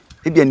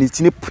ebia ni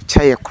ti ne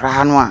pucha ye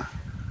kra no a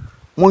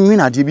monwi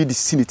na de bi di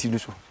siniti do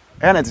so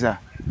eya na tisa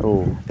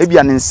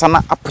ebia ne nsa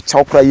na apucha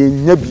okra ye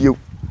nya bio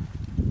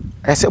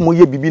ese mo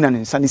ye bibi na ne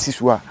nsa ne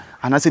sisu a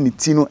anase ne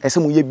ti no ese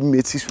mo ye bi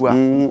me sisu a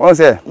o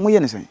se mo ye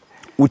ne sen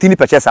utini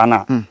purchase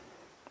ana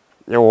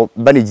yo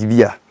bandage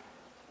bia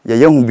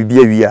ye hu bibi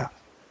awia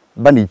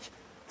bandage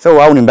se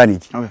wa woni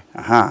bandage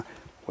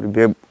o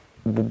be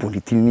bubu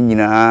ni tini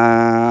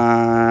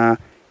nyina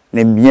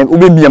ne mie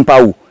obemie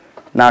mpawo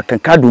na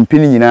kanka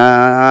dompini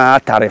nyina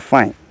atare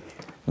fine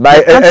by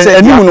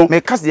enimu no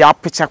me cast the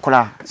picture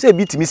kola say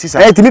bi timi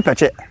sisa etimi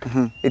peche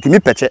etimi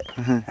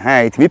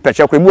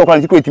peche ko ebu akwa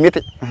ntiko etimi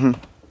te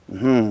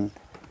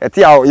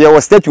eti a ye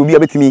wo statue bi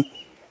abetimi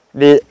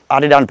de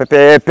adedan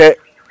pepepe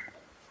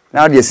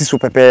na de siso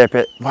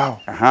pepepe wow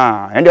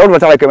and all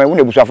better like we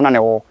nebusuafo na ne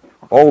wo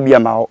o bi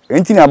ama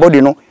enti na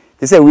body no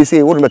they say we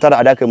say wo better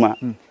adaka ma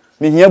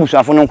me hia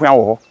busuafo no nkwa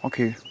wo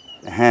okay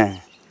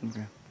okay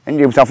and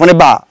the busuafo ne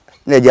ba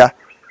na eja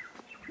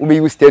wo be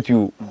use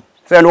statue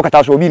say no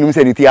kata so obi nim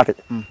say the theater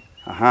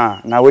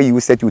na we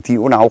use statue ti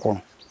una akọ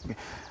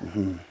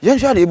yeah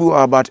sure able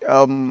about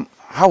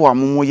how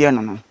amumo ye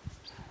no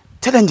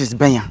challenges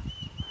benya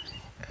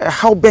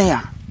how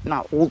benya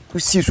na we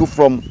see so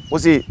from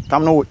was it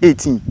time no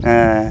 18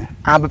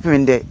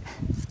 abepem de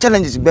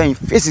challenges ben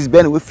faces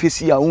ben we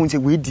face ya won say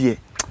we die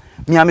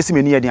me amese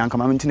me ni ye de anka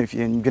ma ntina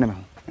fie ndwene me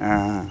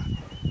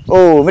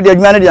ho me de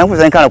adwuma na de anfo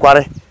san kan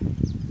kware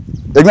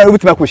adwuma no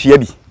bitima ko hia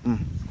bi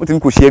wotimi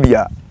ko hia bi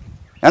a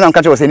na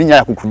nka che wo se ni nya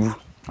yakukuru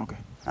okay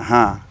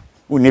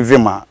uni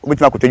vema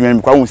obitima ko tadwuma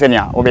mi kwa won se ne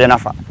a obe ye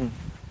nafa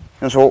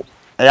nso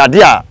ya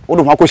de a wo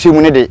do ho akohye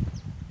mu ne de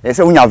e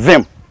se unya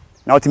vem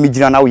na otimi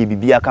gina na wo ye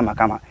bibia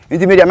kama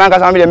nti media man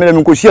kasa media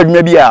me ko hia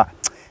adwuma bi a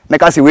me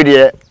ka se we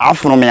de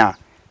afono me a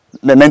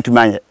me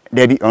mentuma ye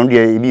da bi on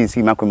de bi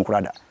nsi ma kwem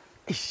kurada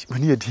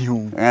woni ye di ho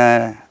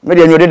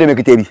media nyo de me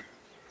kitebi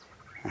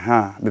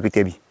me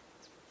kitebi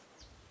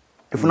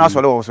efuna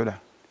so le wo so da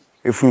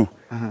efunu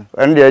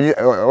en de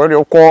o de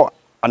ko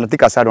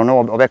anatika side no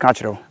obeka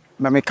kire o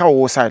me make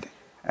wo side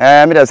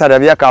me dey side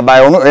bia ka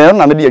buy no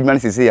na me dey adwuma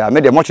sisi ya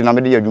me dey mochi na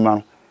me dey adwuma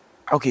no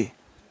okay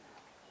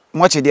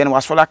mochi dey no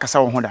wasola kasa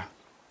wo ho da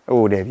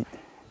oh David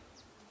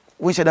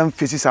we should am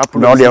face sa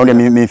problem no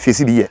dey me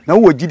face bi ye na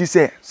wo gidi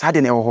say sa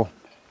de na wo ho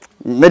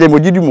me dey mo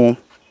gidi mu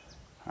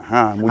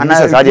mo gidi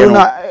say sa de no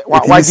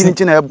wa gidi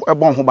nti na e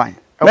bon ho ban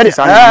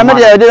me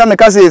dey me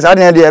ka say sa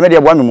de me dey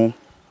boa me mu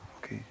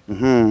okay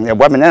e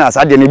boa me na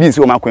sa de na bi nsi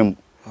o makwan mu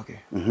okay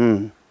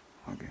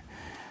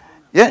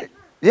okay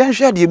yeah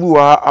share the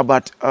buwa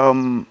about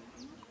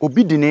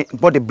obi dine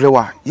body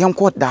brewer yen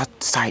call that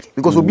side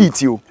because obi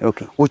ti o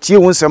okay o tie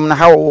won sem na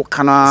how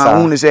kana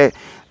hu ne say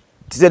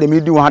ti say the me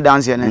do one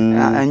dance ne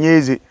anya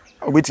eze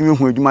obetimi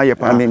hu adwuma ye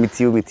pa me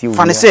ti o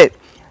fa ne say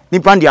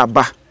nipa ndi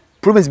aba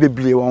province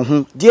bebre won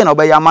ho die na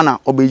obeya ma na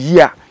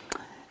obeyi a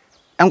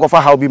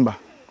enkofa how bimba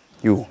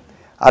yo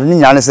adni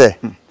nya ne say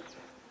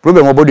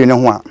problem obodi ne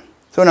ho a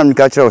so na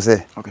nika kire o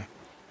say okay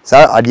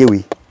sa ade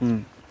wi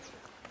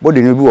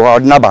body ne bi o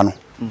ordinary ba no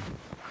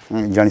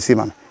Johnny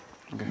Seaman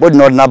body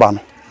no ordinary ba no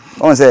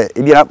on say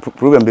e bi na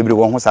problem bebre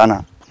won ho sa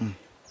na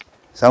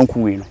sa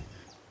nku wi no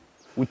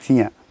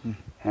utia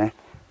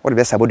what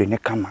be sabody ne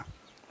kama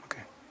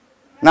okay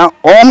na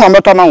o mo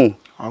beto ma wo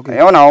okay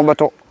e na o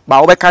beto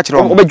ba o be ka kire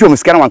o be dwom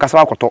sika na wan kasa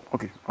akoto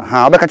okay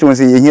o be ka kire won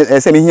say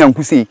se me hia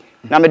nku sei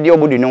na me de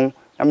obody no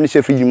na me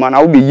she friji ma na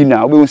o be yi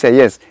na o be won say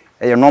yes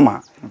e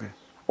normal okay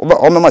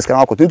o me maska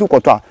na akoto ntu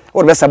koto a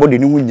o be sabody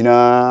ne hu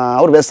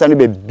nyina o be sa ne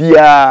be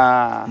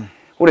bia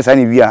o de sa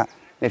ne wi a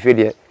na fe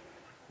de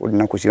o de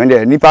na kosi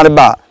wende nipa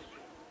ba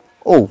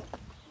oh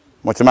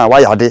motima wa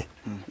yade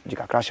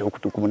jika crash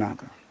okutukum na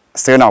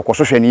se na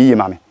akosohwe ne yiye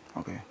mame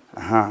okay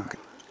aha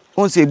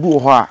on se bu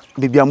ho a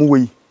bebia mu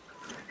wei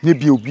ne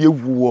bi obi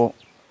ewu wo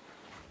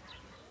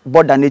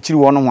border na chiri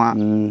wo no ho a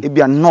e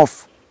bia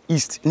north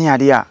east ne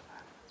ade a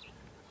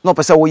no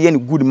pese wo ye ne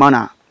good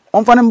manner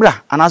on fa ne mbra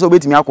anaso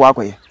obetimi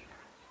akoye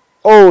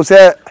oh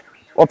se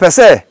o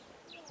pese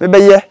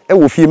bebeye e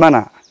wo fie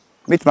mana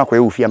metima akoye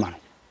wo fie mana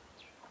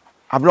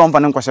ablo on fa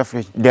ne nkwose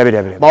fridge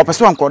debe ba o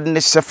pese on ko de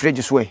ne se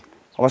fridge so e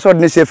o pese o de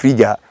ne se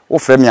fridge a wo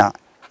frɛ me a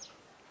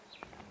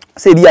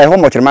se bi ai ho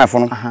mo kyerɛ mai fo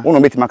no wo no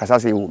metima kasa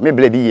se wo me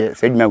bla bi ye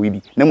se adwuma wi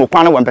bi na mo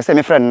kwan no wo pese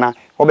me frɛ na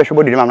wo be hwe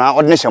body ma na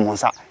o de ne hyɛ mo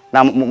nsa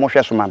na mo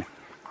hwɛ so ma me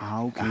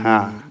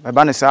okay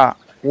ba ne sa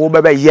wo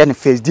be ye ne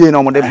first day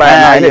na mo de ba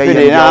na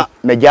ye na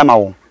me jama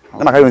wo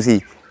na maka yo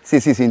si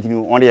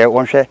ntini on de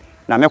won hwɛ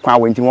na me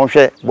kwan wo ntini won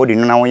hwɛ body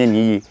no na won ye ne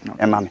yi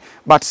e ma me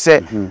but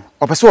se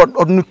o pese o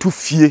de no tu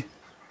fie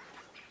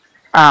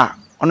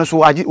ono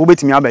so agi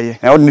obetimi abaye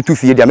o de no tu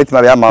fie dia metima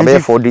abaye ma be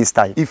 4 days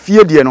time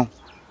ifie die no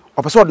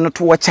o pese o de no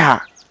to wo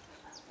cha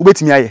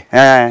obetimi aye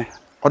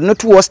o de no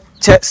to wo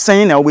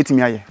sen na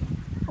obetimi aye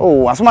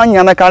oh asoma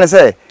nya na kan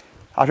se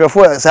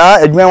ahwefo sa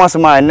adwuma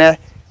wasoma ne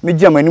me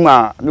giam anim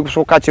a me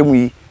so ka che mu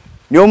yi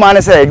ne o ma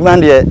ne se adwuma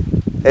de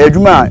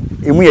adwuma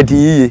emu ye din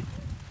yiye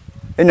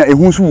ena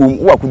ehun su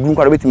wo wa kudu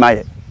nkwa obetimi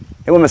aye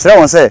e wo mesra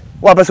won se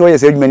wo apese wo ye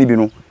se adwuma ni bi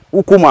no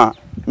wo koma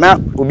na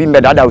obi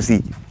mbe dada wo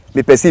si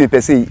me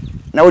pesi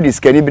na wo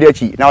diskani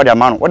birechi na wo de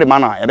ma no wo de ma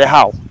na e be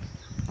haw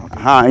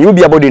you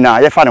be body na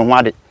ye fa ne ho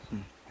ade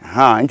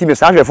nti me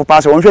sa ahwefo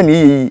pa se won hwe ne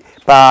yi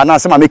pa na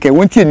asema meken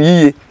won tie ne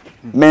yi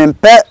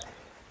mempe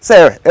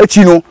se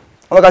echi no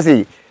o ka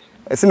se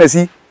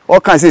esemesi o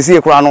kan se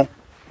ekura no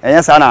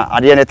enya sa na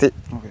ade ne te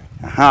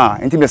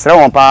nti me sra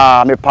won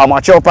pa me pa ma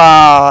che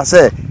pa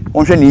se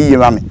won hwe ne yi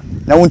ma me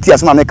na won tie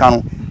asema meka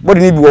no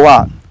body ni bi wo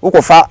wa wo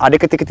ko fa ade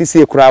ketekete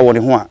se ekura wo ne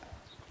ho a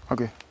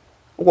okay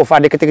wo ko fa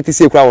ade ketekete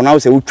se ekura wo na wo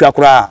se wo twa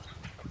kura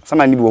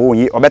sama ni bi wo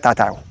yi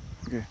obetata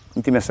okay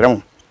nti me sra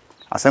won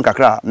asem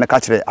kakra meka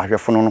kire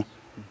ahwefo no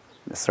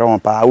mesra won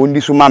pa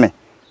wondi so mame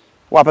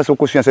wa pese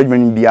ko sua so adwuma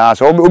ni bia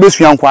so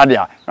obesua nko ade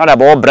a na da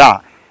ba wo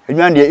bra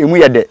adwuma de emu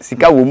ye de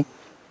sika wom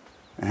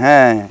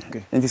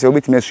nti se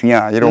obetime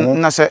asua yere ho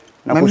na se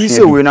na mi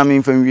se we na mi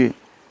mfa wie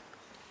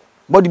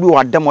body bi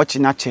wa dam ochi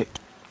na che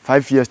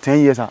 5 years 10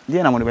 years a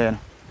die na mo de be no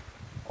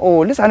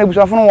oh this ane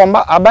busafo no won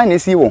ba aban na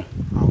esi wo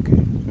okay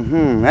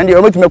ndi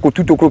obetime ko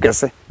tuto kro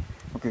kese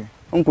okay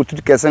onko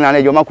tuto kese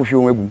na je ma ko hwe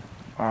won agum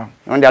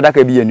ndi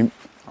adaka bi yanim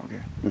okay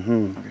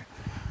okay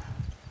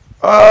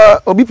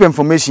obi pe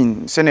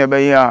information se na be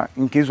here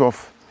in case of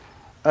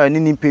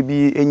ni pe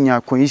bi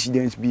enya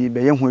coincidence bi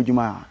be ye ho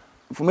adwuma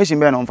information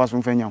be na on fa so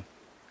mfa nya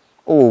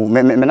oh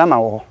me na ma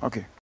wo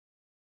okay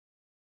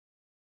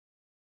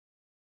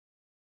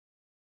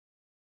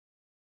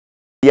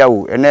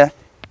yawo ene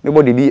me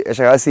body bi e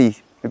shara sei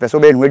me peso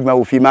be hu adwuma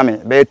wo fi ma me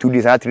be 2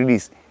 days or 3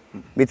 days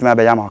bitima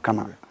be ya ma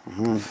kama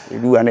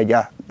edu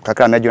anaja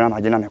kakra na jona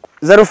ma jina me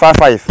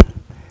 055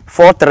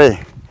 43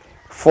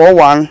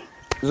 41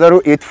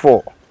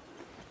 084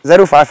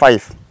 055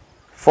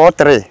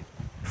 43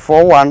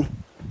 41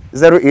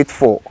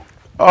 084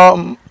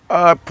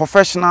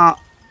 professional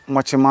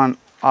matchman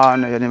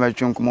na ya never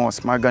drink more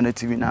Smart Ghana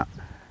TV na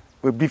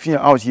we beefing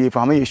out here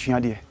for me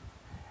yesua de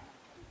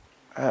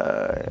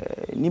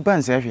ni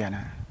banza hwe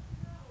na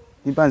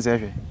ni banza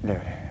hwe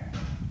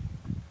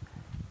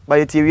ba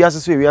ye tie wiase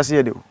so wiase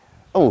ye de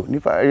oh ni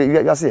pa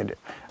wiase ye de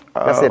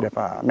That's it,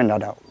 pa. Men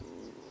that.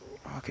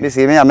 Okay. This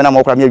me amena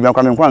mo kwa me adwuma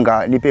kwa me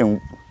nkwanga ni pe.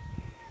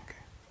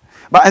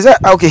 But I said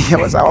okay,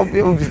 was I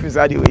be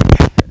beside you.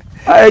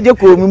 I just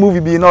call me movie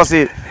be no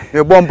say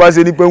the bomb pass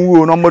any pen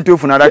wu no moto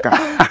fu na daka.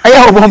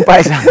 Aya bomb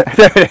pass.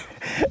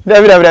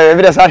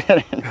 David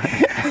sorry.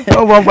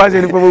 No bomb pass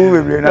any pen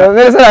wu be na.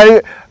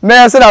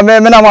 Me say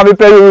na ma be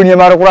pe wu ni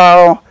ma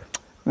kura.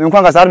 Me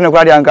nkwanga sare ne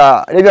kura de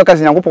anka. Le bi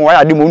okasi nyankopon wa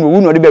ya de mo wu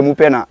no de ba mu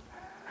pe na.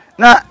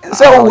 Na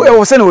say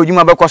o say na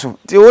odwuma be kwaso.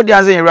 Ti o de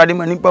anse yewrade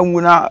ma nipa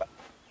wu na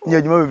nya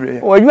adwuma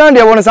bebre. Odwuma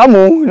de won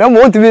samo na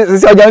mo ntimi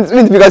se ajan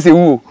ntimi ka se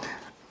wu.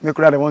 Me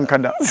kura de won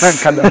kada.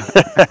 Kada.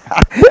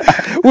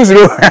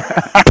 Uzuro.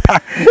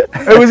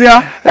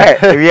 Ewusia.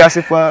 We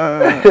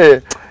asipa.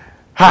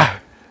 Ha.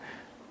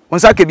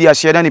 Onsa ke bi a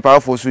share na ni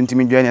powerful so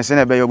ntimi dwan ne se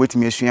na be yo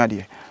betimi asua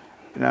de.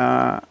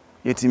 Na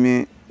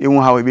yetimi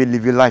ehu how we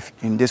live life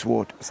in this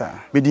world. Sir.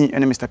 Be din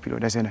Mr. Pillow,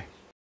 that's it.